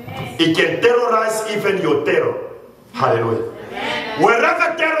 It can terrorize even your terror. Hallelujah.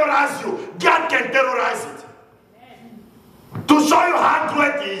 Wherever terrorize you, God can terrorize it. To show you how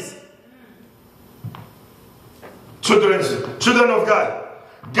great He is. Children of God,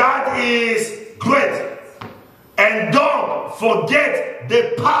 God is great. And don't forget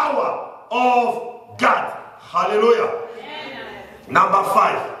the power of God. Hallelujah. Number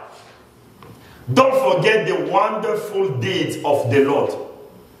 5. Don't forget the wonderful deeds of the Lord.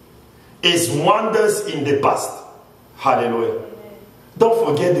 His wonders in the past. Hallelujah. Don't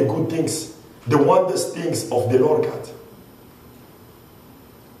forget the good things, the wondrous things of the Lord God.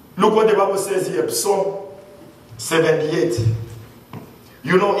 Look what the Bible says here, Psalm 78.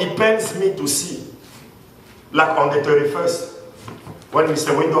 You know, it pains me to see, like on the 31st, when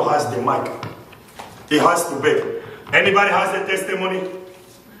Mr. Window has the mic, he has to beg. Anybody has a testimony?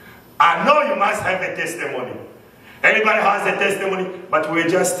 I know you must have a testimony. Anybody has a testimony? But we're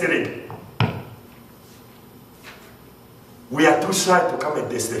just stealing. We are too shy to come and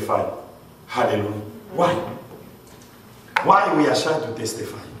testify. Hallelujah. Why? Why we are shy to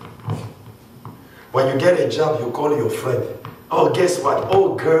testify? When you get a job, you call your friend. Oh, guess what?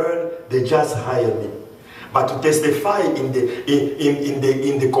 Oh, girl, they just hired me. But to testify in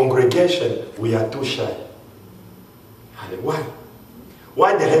the congregation, we are too shy. Why?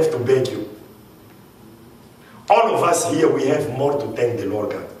 Why they have to beg you? All of us here, we have more to thank the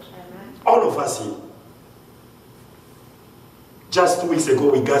Lord God. All of us here. Just 2 weeks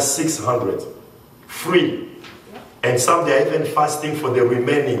ago, we got 600 free. And some they are even fasting for the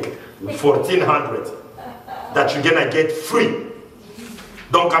remaining 1,400 that you're going to get free.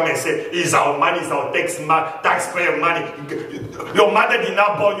 Don't come and say, it's our money, it's our taxpayer money. Your mother did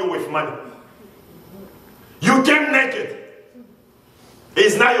not born you with money. You came naked.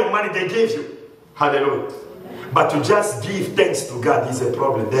 It's not your money they gave you. Hallelujah. But to just give thanks to God is a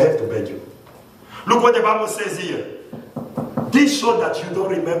problem. They have to beg you. Look what the Bible says here. This shows that you don't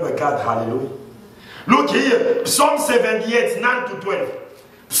remember God. Hallelujah. Look here. Psalm 78, 9 to 12.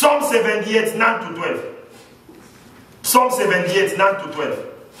 Psalm 78, 9 to 12. Psalm 78, 9 to 12.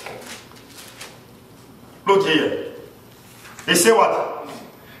 Look here. They say what?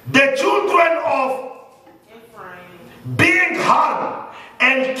 The children of being harmed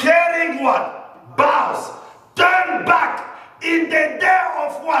and carrying what? Bows. Turn back in the day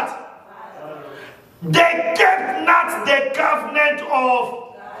of what? They kept not the covenant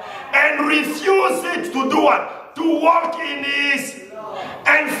of and refused it to do what? To walk in his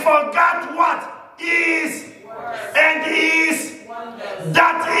and forgot what is and is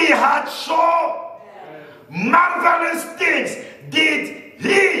that he had shown marvelous things did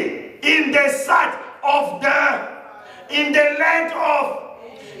he in the sight of in the land of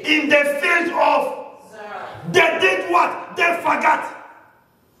in the field of they did what? They forgot.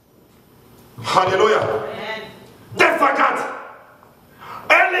 Hallelujah. Amen. They forgot.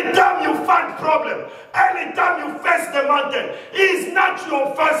 Anytime you find problem, anytime you face the mountain, is not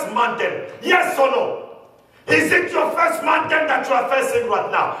your first mountain. Yes or no? Is it your first mountain that you are facing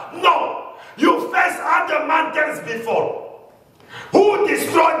right now? No. You faced other mountains before. Who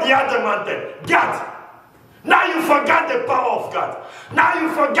destroyed the other mountain? God. Now you forgot the power of God. Now you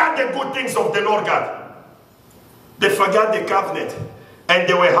forgot the good things of the Lord God. They forgot the covenant. And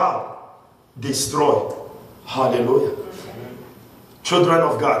they were how? Destroyed. Hallelujah. Children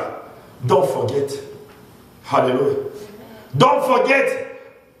of God, don't forget. Hallelujah. Don't forget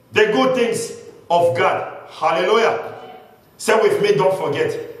the good things of God. Hallelujah. Say with me, don't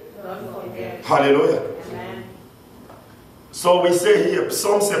forget. Don't forget. Hallelujah. Amen. So we say here,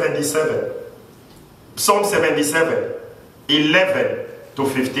 Psalm 77. Psalm 77, 11 to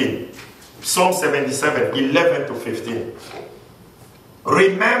 15. Psalm 77, 11 to 15.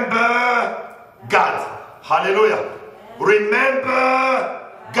 Remember God. Hallelujah.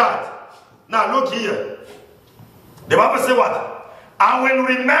 Remember God. Now look here. The Bible says what? I will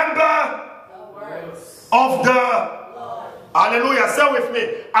remember The words of the Lord. Hallelujah. Say with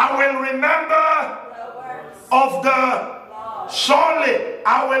me. I will remember The words of the Lord. surely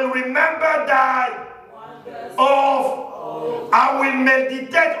I will remember thy Wonders of I will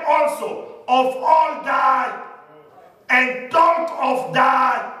meditate also of all thy and talk of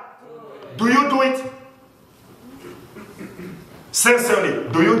thy. Do you do it?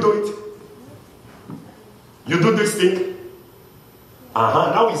 Sincerely, do you do it? You do this thing?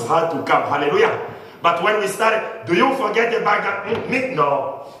 Now it's hard to come. Hallelujah. But when we started, do you forget about that? Me?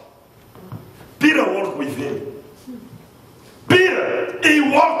 No. Peter walked with him. Peter, he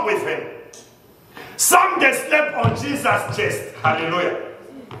walked with him. Some they slept on Jesus' chest. Hallelujah.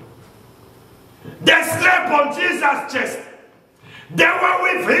 They slept on Jesus' chest. They were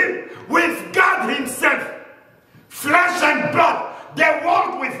with him, with God himself. Flesh and blood. They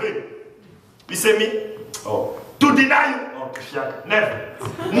walked with him. You say me? Oh. To deny you? Oh, never.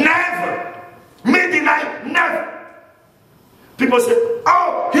 Never. Me deny? Never. People say,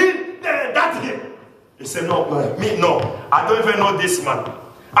 oh, that's him. He said, no, me, no. I don't even know this man.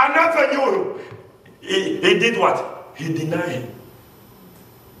 I never knew him. He did what? He denied him.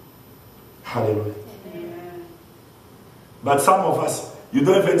 Hallelujah. Amen. But some of us, you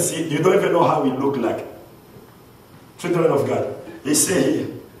don't even see, you don't even know how we look like. Children of God. He said here,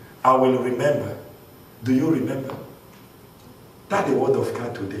 I will remember. Do you remember? That's the word of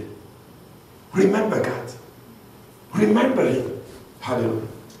God today. Remember God. Remember him. Hallelujah.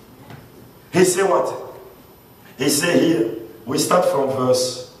 He said what? He said here, we start from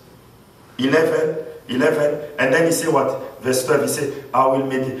verse 11, and then he said what? Verse 12, he said, I will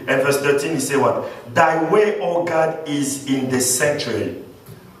make it. And verse 13, he said what? Thy way, O God, is in the sanctuary.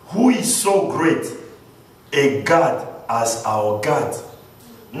 Who is so great a God as our God?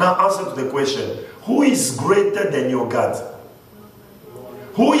 Now answer to the question. Who is greater than your God?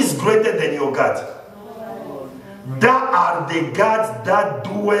 Who is greater than your God? That are the gods that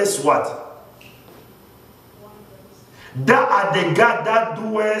doest what? That are the God that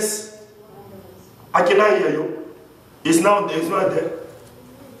doest. I cannot hear you. It's not there.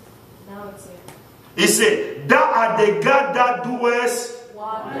 Now it's here. He said, that are the God that doest.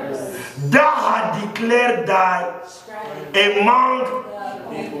 Wonders. That had declared thy Strength.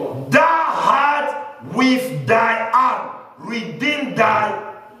 among thou hast with thy arm redeemed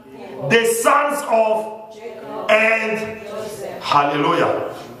the sons of and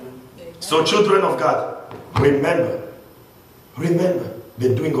hallelujah. So children of God, remember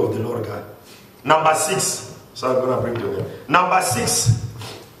the doing of the Lord God. Number 6. So I'm going to bring to them. Number 6.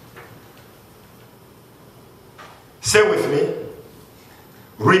 Say with me.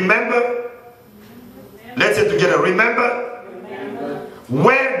 Remember. Let's say together. Remember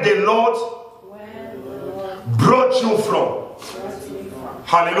where the Lord brought you from.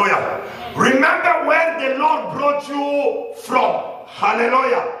 Hallelujah. Remember where the Lord brought you from.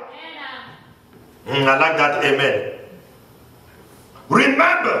 Hallelujah. I like that. Amen.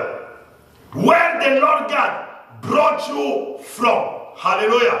 Remember where the Lord God brought you from.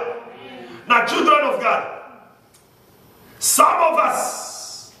 Hallelujah. Now, children of God, some of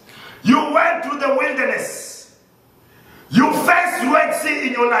us, you went through the wilderness. You faced Red Sea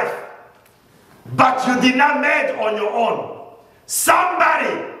in your life, but you did not make on your own.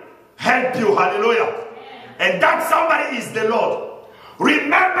 Somebody helped you. Hallelujah. And that somebody is the Lord.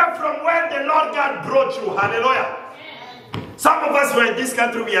 Remember from where the Lord God brought you. Hallelujah. Some of us were in this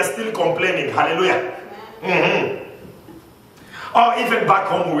country, we are still complaining. Hallelujah. Or even back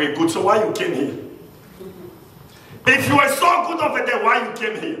home we were good. So why you came here? If you were so good over there, why you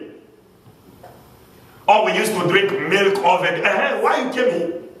came here? Or we used to drink milk over there. Why you came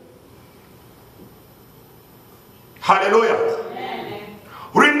here? Hallelujah.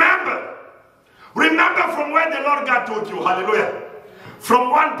 Remember from where the Lord God took you. Hallelujah. From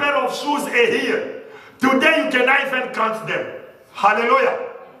one pair of shoes a year. Today you cannot even count them. Hallelujah.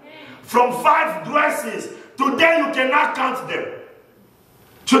 From 5 dresses. Today you cannot count them.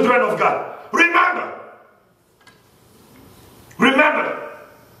 Children of God. Remember.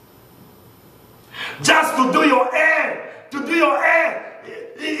 Just to do your hair. To do your hair.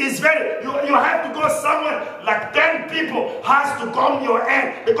 It's very, you have to go somewhere like 10 people has to comb your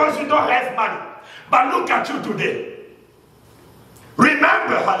hair because you don't have money. But look at you today.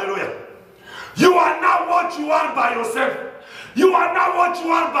 Remember, hallelujah. You are not what you are by yourself. You are not what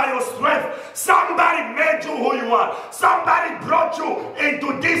you are by your strength. Somebody made you who you are. Somebody brought you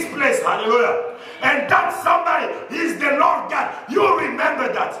into this place, hallelujah. And that somebody is the Lord God. You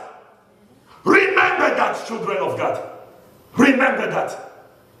remember that. Remember that, children of God. Remember that.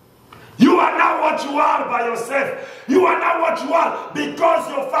 You are not what you are by yourself. You are not what you are because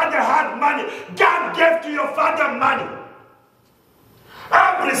your father had money. God gave to your father money.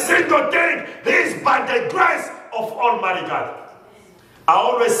 Every single thing is by the grace of Almighty God. I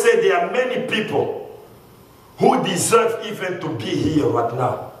always say there are many people who deserve even to be here right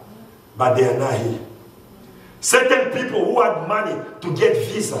now, but they are not here. Certain people who had money to get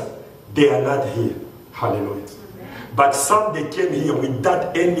visa, they are not here. Hallelujah. But some, they came here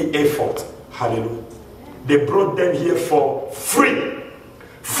without any effort. Hallelujah. They brought them here for free.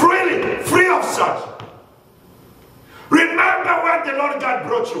 Freely. Free of charge. Remember where the Lord God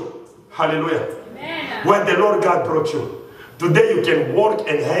brought you. Hallelujah. Amen. Where the Lord God brought you. Today you can work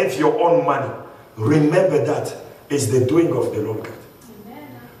and have your own money. Remember that is the doing of the Lord God.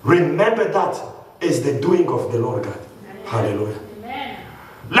 Amen. Remember that is the doing of the Lord God. Amen. Hallelujah. Amen.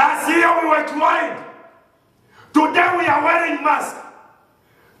 Last year we were crying. Today we are wearing masks.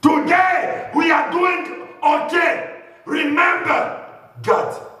 Today we are doing okay. Remember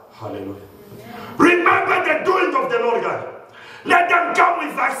God. Hallelujah. Remember the doing of the Lord God. Let them come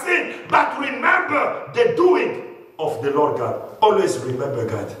with vaccine, but remember the doing of the Lord God. Always remember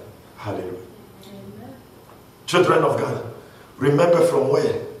God. Hallelujah. Amen. Children of God, remember from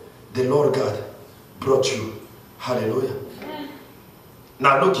where the Lord God brought you. Hallelujah. Amen.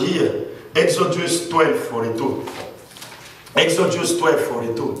 Now look here. Exodus 12:42. Exodus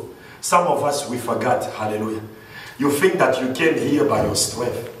 12:42. Some of us, we forgot. Hallelujah. You think that you came here by your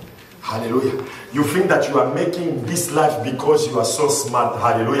strength. Hallelujah. You think that you are making this life because you are so smart.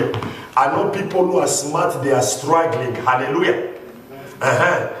 Hallelujah. I know people who are smart, they are struggling. Hallelujah.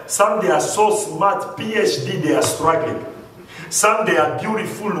 Some, they are so smart, PhD, they are struggling. Some, they are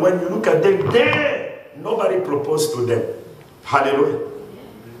beautiful. When you look at them, nobody proposed to them. Hallelujah.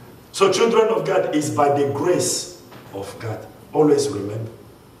 So children of God is by the grace of God. Always remember.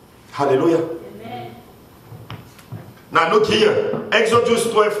 Hallelujah. Amen. Now look here. Exodus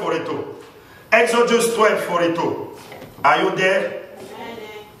 12:42. Exodus 12:42. Are you there? Amen.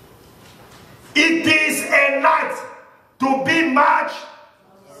 It is a night to be marched.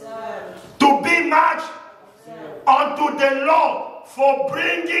 To be marched unto the Lord for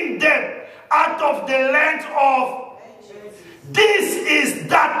bringing them out of the land of. This is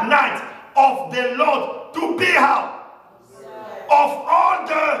that night of the Lord to be how? of all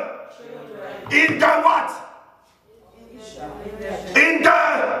the in the what? In the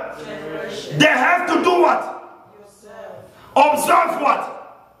they have to do what? Observe what?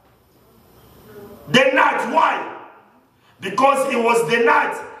 The night. Why? Because it was the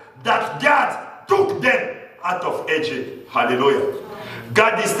night that God took them out of Egypt. Hallelujah.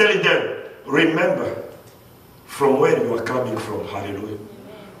 God is telling them, remember from where you are coming from. Hallelujah.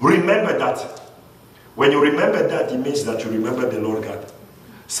 Remember that. When you remember that, it means that you remember the Lord God.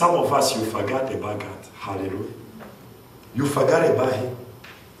 Some of us, you forgot about God. Hallelujah. You forgot about Him.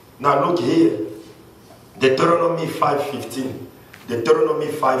 Now look here. Deuteronomy 5:15. Deuteronomy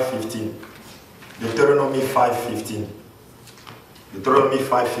 5:15. Deuteronomy 5:15. Deuteronomy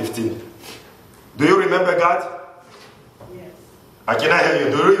 5:15. Do you remember God? Yes. I cannot hear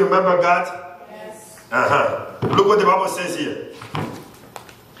you. Do you remember God? Yes. Look what the Bible says here.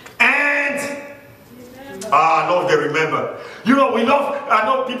 And I love the remember. You know, we love. I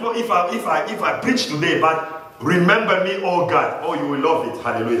know people. If I preach today, but remember me, oh God. Oh, you will love it.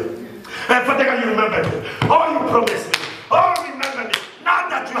 Hallelujah. And Father God, you remember me. Oh, you promised me. Oh, remember me. Now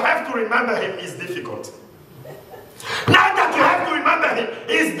that you have to remember Him is difficult. Now that you have to remember Him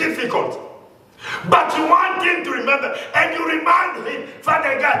is difficult. But you want Him to remember, and you remind Him,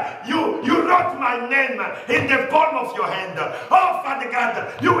 Father God, you wrote my name in the palm of your hand. Oh, Father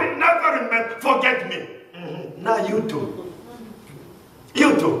God, you will never forget me. Now you too.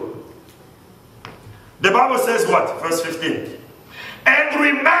 You too. The Bible says what? Verse 15. And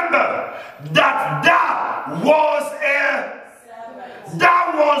remember that that was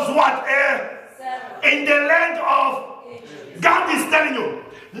what? In the land of, God is telling you,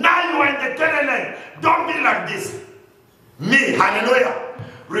 now you are in the Canaan land. Don't be like this. Me, hallelujah.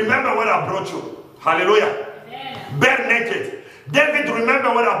 Remember where I brought you. Hallelujah. Bare naked. David,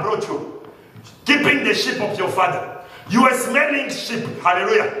 remember where I brought you. Keeping the sheep of your father. You were smelling sheep.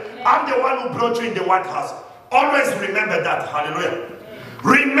 Hallelujah. I'm the one who brought you in the White House. Always remember that. Hallelujah.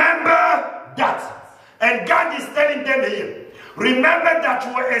 Remember that. And God is telling them here, remember that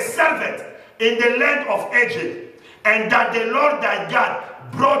you were a servant in the land of Egypt, and that the Lord thy God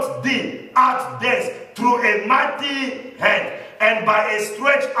brought thee out thence through a mighty hand and by a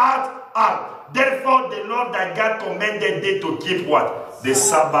stretched out arm. Therefore the Lord thy God commanded thee to keep what? The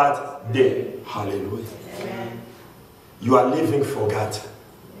Sabbath day. Hallelujah. Amen. You are living for God.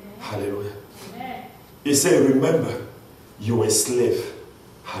 Hallelujah. Amen. He said, remember, you were a slave.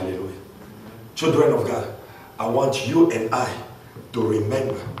 Hallelujah. Children of God, I want you and I to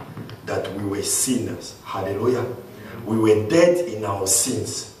remember that we were sinners. Hallelujah. We were dead in our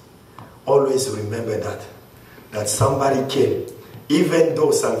sins. Always remember that somebody came. Even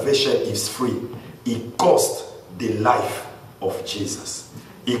though salvation is free, it cost the life of Jesus.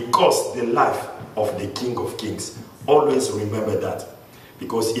 It cost the life of the King of Kings. Always remember that.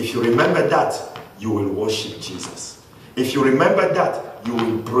 Because if you remember that, you will worship Jesus. If you remember that, you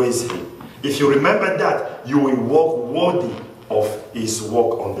will praise Him. If you remember that, you will walk worthy of His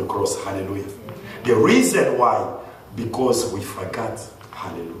work on the cross. Hallelujah. The reason why, because we forgot.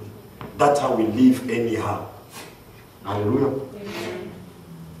 Hallelujah. That's how we live anyhow. Hallelujah. Amen.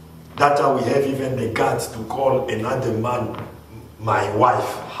 That's how we have even the guts to call another man my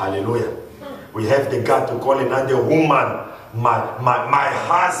wife. Hallelujah. We have the gut to call another woman my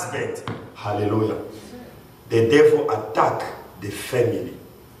husband. Hallelujah. The devil attack the family.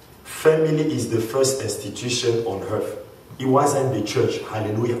 Family is the first institution on earth. It wasn't the church.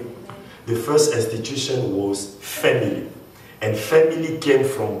 Hallelujah. The first institution was family. And family came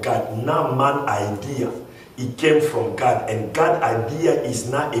from God. Not man idea. It came from God. And God idea is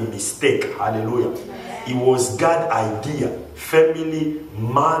not a mistake. Hallelujah. It was God idea. Family,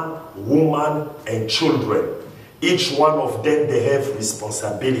 man, woman, and children. Each one of them, they have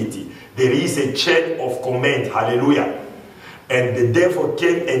responsibility. There is a chain of command. Hallelujah. And the devil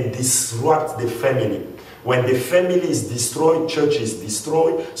came and disrupt the family. When the family is destroyed, church is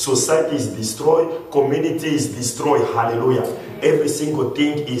destroyed, society is destroyed, community is destroyed. Hallelujah. Every single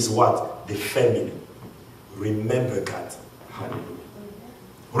thing is what? The family. Remember God. Hallelujah.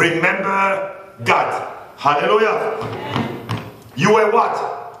 Remember God. Hallelujah. You were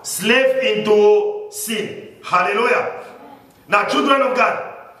what? Slave into sin. Hallelujah. Now, children of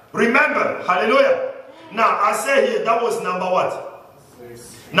God, remember. Hallelujah. Now, I say here, that was number what?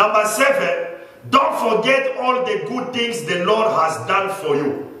 6. Number 7. Don't forget all the good things the Lord has done for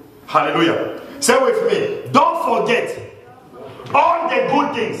you. Hallelujah. Say with me. Don't forget all the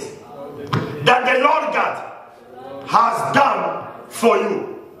good things that the Lord God has done for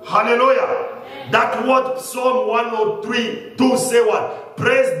you. Hallelujah. That's what Psalm 103:2 say what?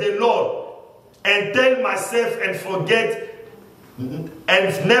 Praise the Lord and tell myself and forget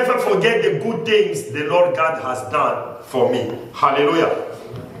And never forget the good things the Lord God has done for me. Hallelujah.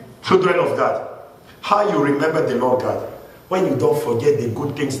 Children of God, how you remember the Lord God? When you don't forget the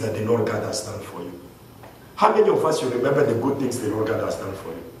good things that the Lord God has done for you. How many of us you remember the good things the Lord God has done for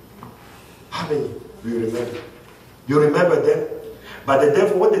you? How many do you remember? You remember them? But the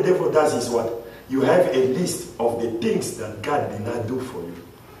devil, what the devil does is what? You have a list of the things that God did not do for you.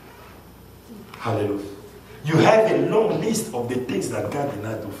 Hallelujah. You have a long list of the things that God did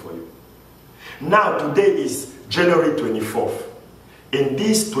not do for you. Now, today is January 24th. In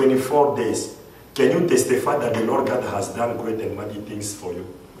these 24 days, can you testify that the Lord God has done great and mighty things for you?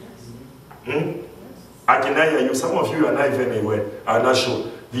 Yes. I can hear you. Some of you are not even aware. I'm not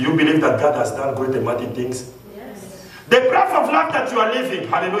sure. Do you believe that God has done great and mighty things? Yes. The breath of life that you are living,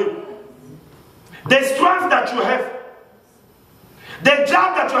 hallelujah. The strength that you have. The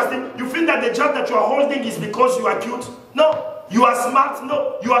job that you are still, you feel that the job that you are holding is because you are cute? No. You are smart?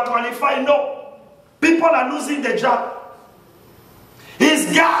 No. You are qualified? No. People are losing their job.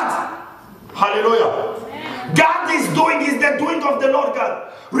 It's God. Hallelujah. Amen. God is the doing of the Lord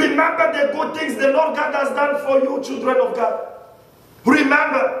God. Remember the good things the Lord God has done for you, children of God.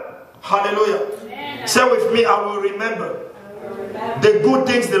 Remember. Hallelujah. Amen. Say with me, I will remember the good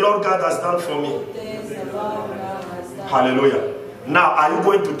things the Lord God has done for me. Hallelujah. Now, are you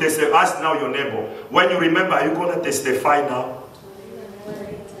going to testify? Ask now your neighbor. When you remember, are you going to testify now?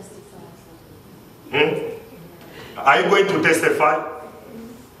 Are you going to testify?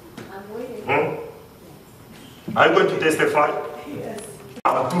 Are you going to testify? Yes.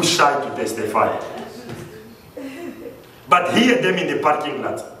 I'm too shy to testify. But hear them in the parking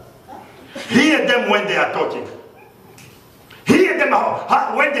lot. Hear them when they are talking. Hear them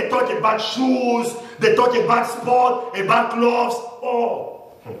when they talk about shoes, they talk about sport, about gloves.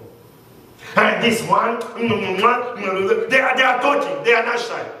 Oh. And this one, they are talking, they are not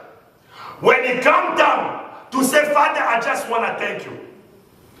shy. When it comes down to say, Father, I just want to thank you.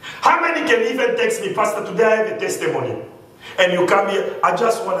 How many can even text me, Pastor, today I have a testimony. And you come here, I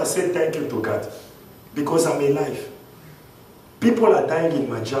just want to say thank you to God. Because I'm alive. People are dying in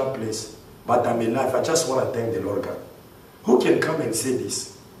my job place, but I'm alive. I just want to thank the Lord God. Who can come and say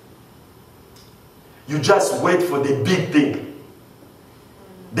this? You just wait for the big thing.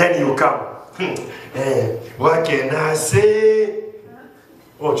 Then you come. What can I say?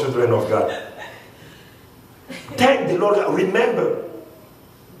 Oh, children of God. Thank the Lord God. Remember,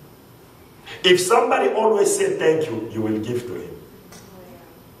 if somebody always say thank you, you will give to him.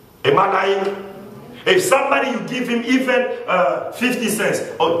 Am I lying? If somebody, you give him even 50 cents,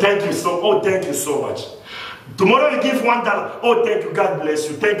 oh thank you so much. Tomorrow you give $1, oh thank you, God bless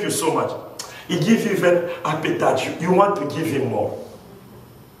you, thank you so much. He gives you even appetite, you want to give him more.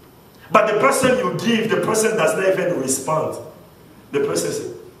 But the person you give, the person does not even respond. The person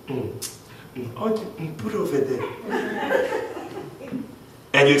says, okay, put it over there.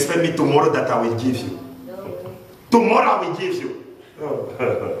 And you expect me tomorrow that I will give you. No. Tomorrow I will give you.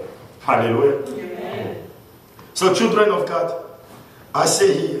 Oh. Hallelujah. Amen. So children of God, I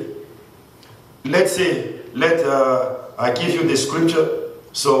say here, let's say, I give you the scripture.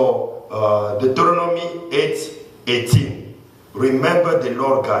 So Deuteronomy 8:18. Remember the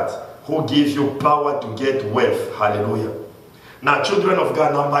Lord God who gives you power to get wealth. Hallelujah. Now children of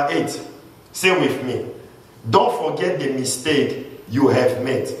God, number 8. Say with me. Don't forget the mistake you have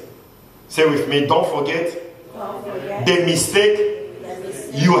made. Say with me, don't forget the mistake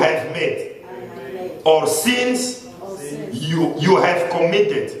you have made, or sins you have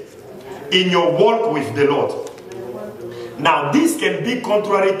committed in your walk with the Lord. Now this can be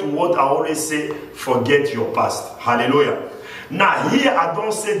contrary to what I always say, forget your past. Hallelujah. Now here I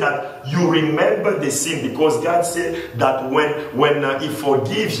don't say that you remember the sin, because God said that when he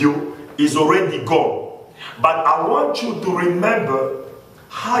forgives you, it's already gone. But I want you to remember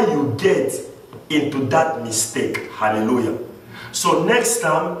how you get into that mistake. Hallelujah. So next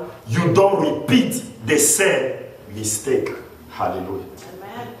time, you don't repeat the same mistake. Hallelujah.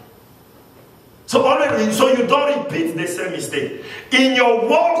 Amen. So you don't repeat the same mistake. In your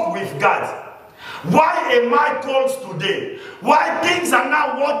walk with God, why am I called today? Why things are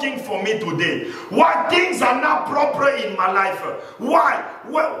not working for me today? Why things are not proper in my life? Why?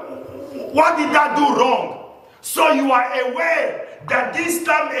 What did I do wrong? So you are aware that this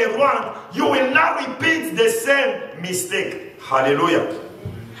time around, you will not repeat the same mistake. Hallelujah.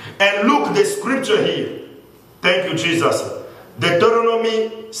 And look the scripture here. Thank you, Jesus.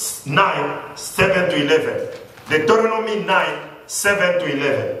 Deuteronomy 9, 7 to 11. Deuteronomy 9, 7 to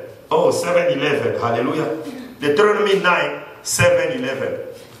 11. Oh, 7, 11. Hallelujah. Deuteronomy 9, 7, 11.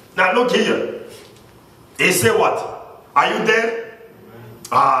 Now look here. He said what? Are you there?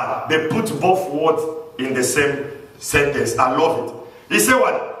 They put both words in the same sentence. I love it. He said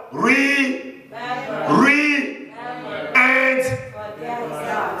what? And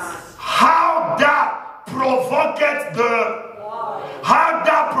how that provoked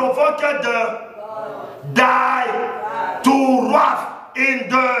thy to wrath in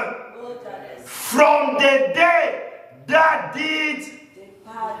the from the day that did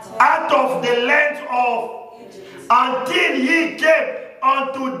out of the land of until ye came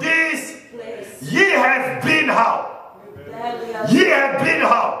unto this ye have been how? Ye have been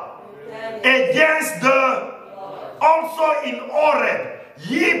how? Against the also in Horeb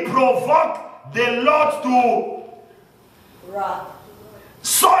ye provoked the Lord to wrath.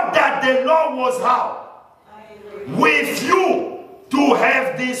 So that the Lord was how? With you to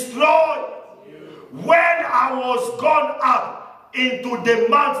have destroyed when I was gone up into the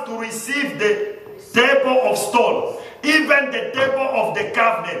mount to receive the table of stone, even the table of the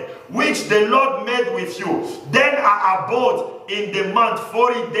covenant, which the Lord made with you. Then I abode in the mount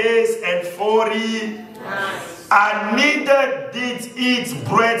 40 days and 40 nights, and neither did eat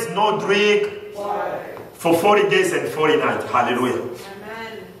bread nor drink for 40 days and 40 nights. Hallelujah.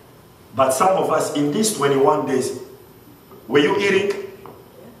 Amen. But some of us in these 21 days, were you eating?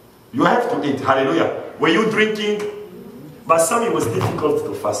 You have to eat. Hallelujah. Were you drinking? But some it was difficult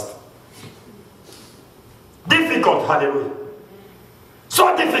to fast. Difficult. Hallelujah.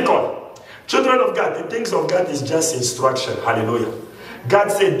 So difficult. Children of God, the things of God is just instruction. Hallelujah.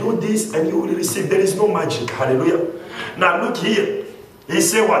 God said, do this and you will receive. There is no magic. Hallelujah. Now look here. He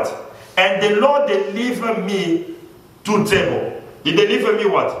said what? And the Lord delivered me to table. He delivered me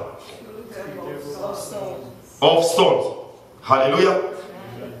what? Of stones. Hallelujah.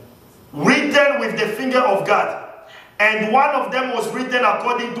 Written with the finger of God. And one of them was written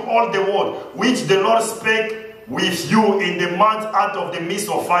according to all the word which the Lord spake with you in the mount out of the midst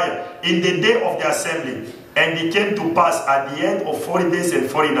of fire in the day of the assembly. And it came to pass at the end of 40 days and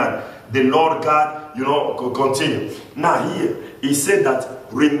 49. The Lord God, continue. Now here, he said that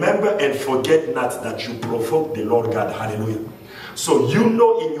remember and forget not that you provoke the Lord God. Hallelujah. So you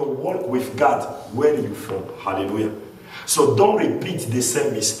know in your walk with God where you fall. Hallelujah. So don't repeat the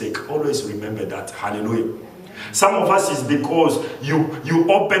same mistake. Always remember that. Hallelujah. Some of us is because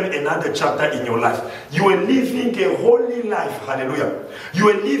you open another chapter in your life. You are living a holy life. Hallelujah. You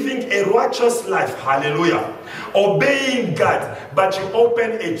are living a righteous life. Hallelujah. Obeying God. But you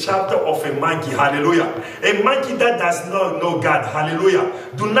open a chapter of a monkey. Hallelujah. A monkey that does not know God. Hallelujah.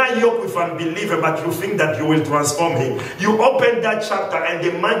 Do not yoke with an unbeliever, but you think that you will transform him. You open that chapter and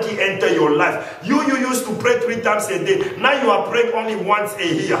the monkey enter your life. You used to pray 3 times a day. Now you are praying only once a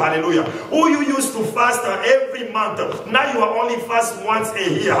year. Hallelujah. Who you used to fast every month. Now you are only fast once a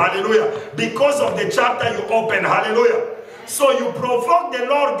year. Hallelujah. Because of the chapter you open. Hallelujah. So you provoke the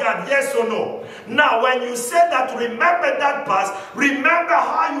Lord God, yes or no? Now when you say that, remember that past. Remember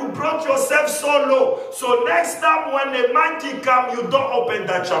how you brought yourself so low. So next time when the monkey comes, you don't open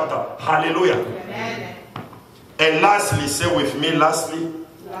that chapter. Hallelujah. Amen. And lastly, say with me, lastly,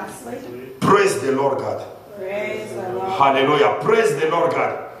 praise the Lord God. Praise the Lord. Hallelujah. Praise the Lord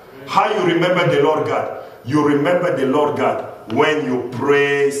God. How you remember the Lord God? You remember the Lord God when you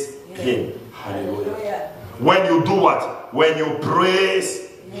praise him. Hallelujah. When you do what? When you praise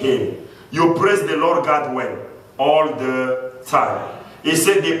him. You praise the Lord God when? All the time. He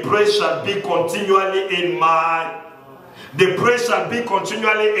said the praise shall be continually in my. The praise shall be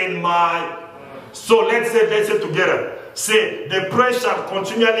continually in my. So let's say together. Say the praise shall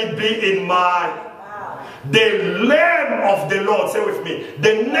continually be in my. The name of the Lord. Say with me.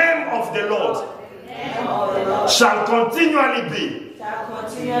 The name of the Lord shall continually be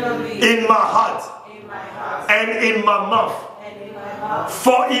in my heart and in my mouth.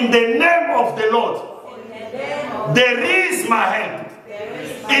 For in the name of the Lord there is my help.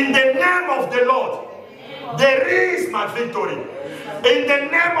 In the name of the Lord there is my victory. In the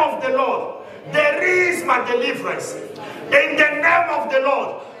name of the Lord there is my deliverance. In the name of the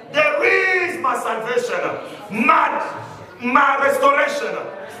Lord there is my salvation, my restoration,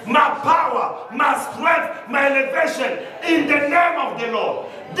 my power, my strength, my elevation in the name of the Lord.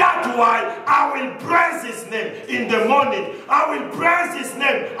 That's why I will praise his name in the morning. I will praise his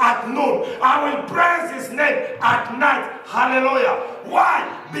name at noon. I will praise his name at night. Hallelujah. Why?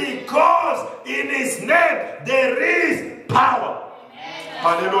 Because in his name there is power.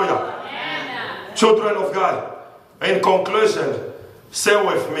 Hallelujah. Children of God, in conclusion, say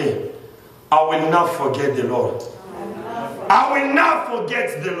with me, I will not forget the Lord. I will not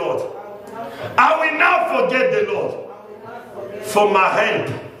forget the Lord. I will not forget the Lord. For my help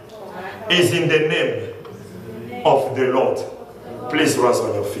is in the name of the Lord. Please rise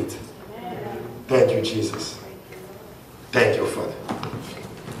on your feet. Thank you, Jesus. Thank you, Father.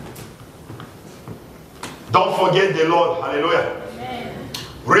 Don't forget the Lord. Hallelujah.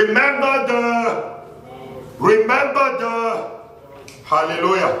 Remember the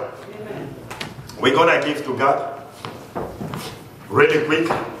hallelujah. We're gonna give to God really quick.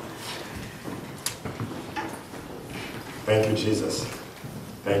 Thank you, Jesus.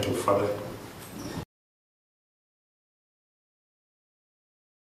 Thank you, Father.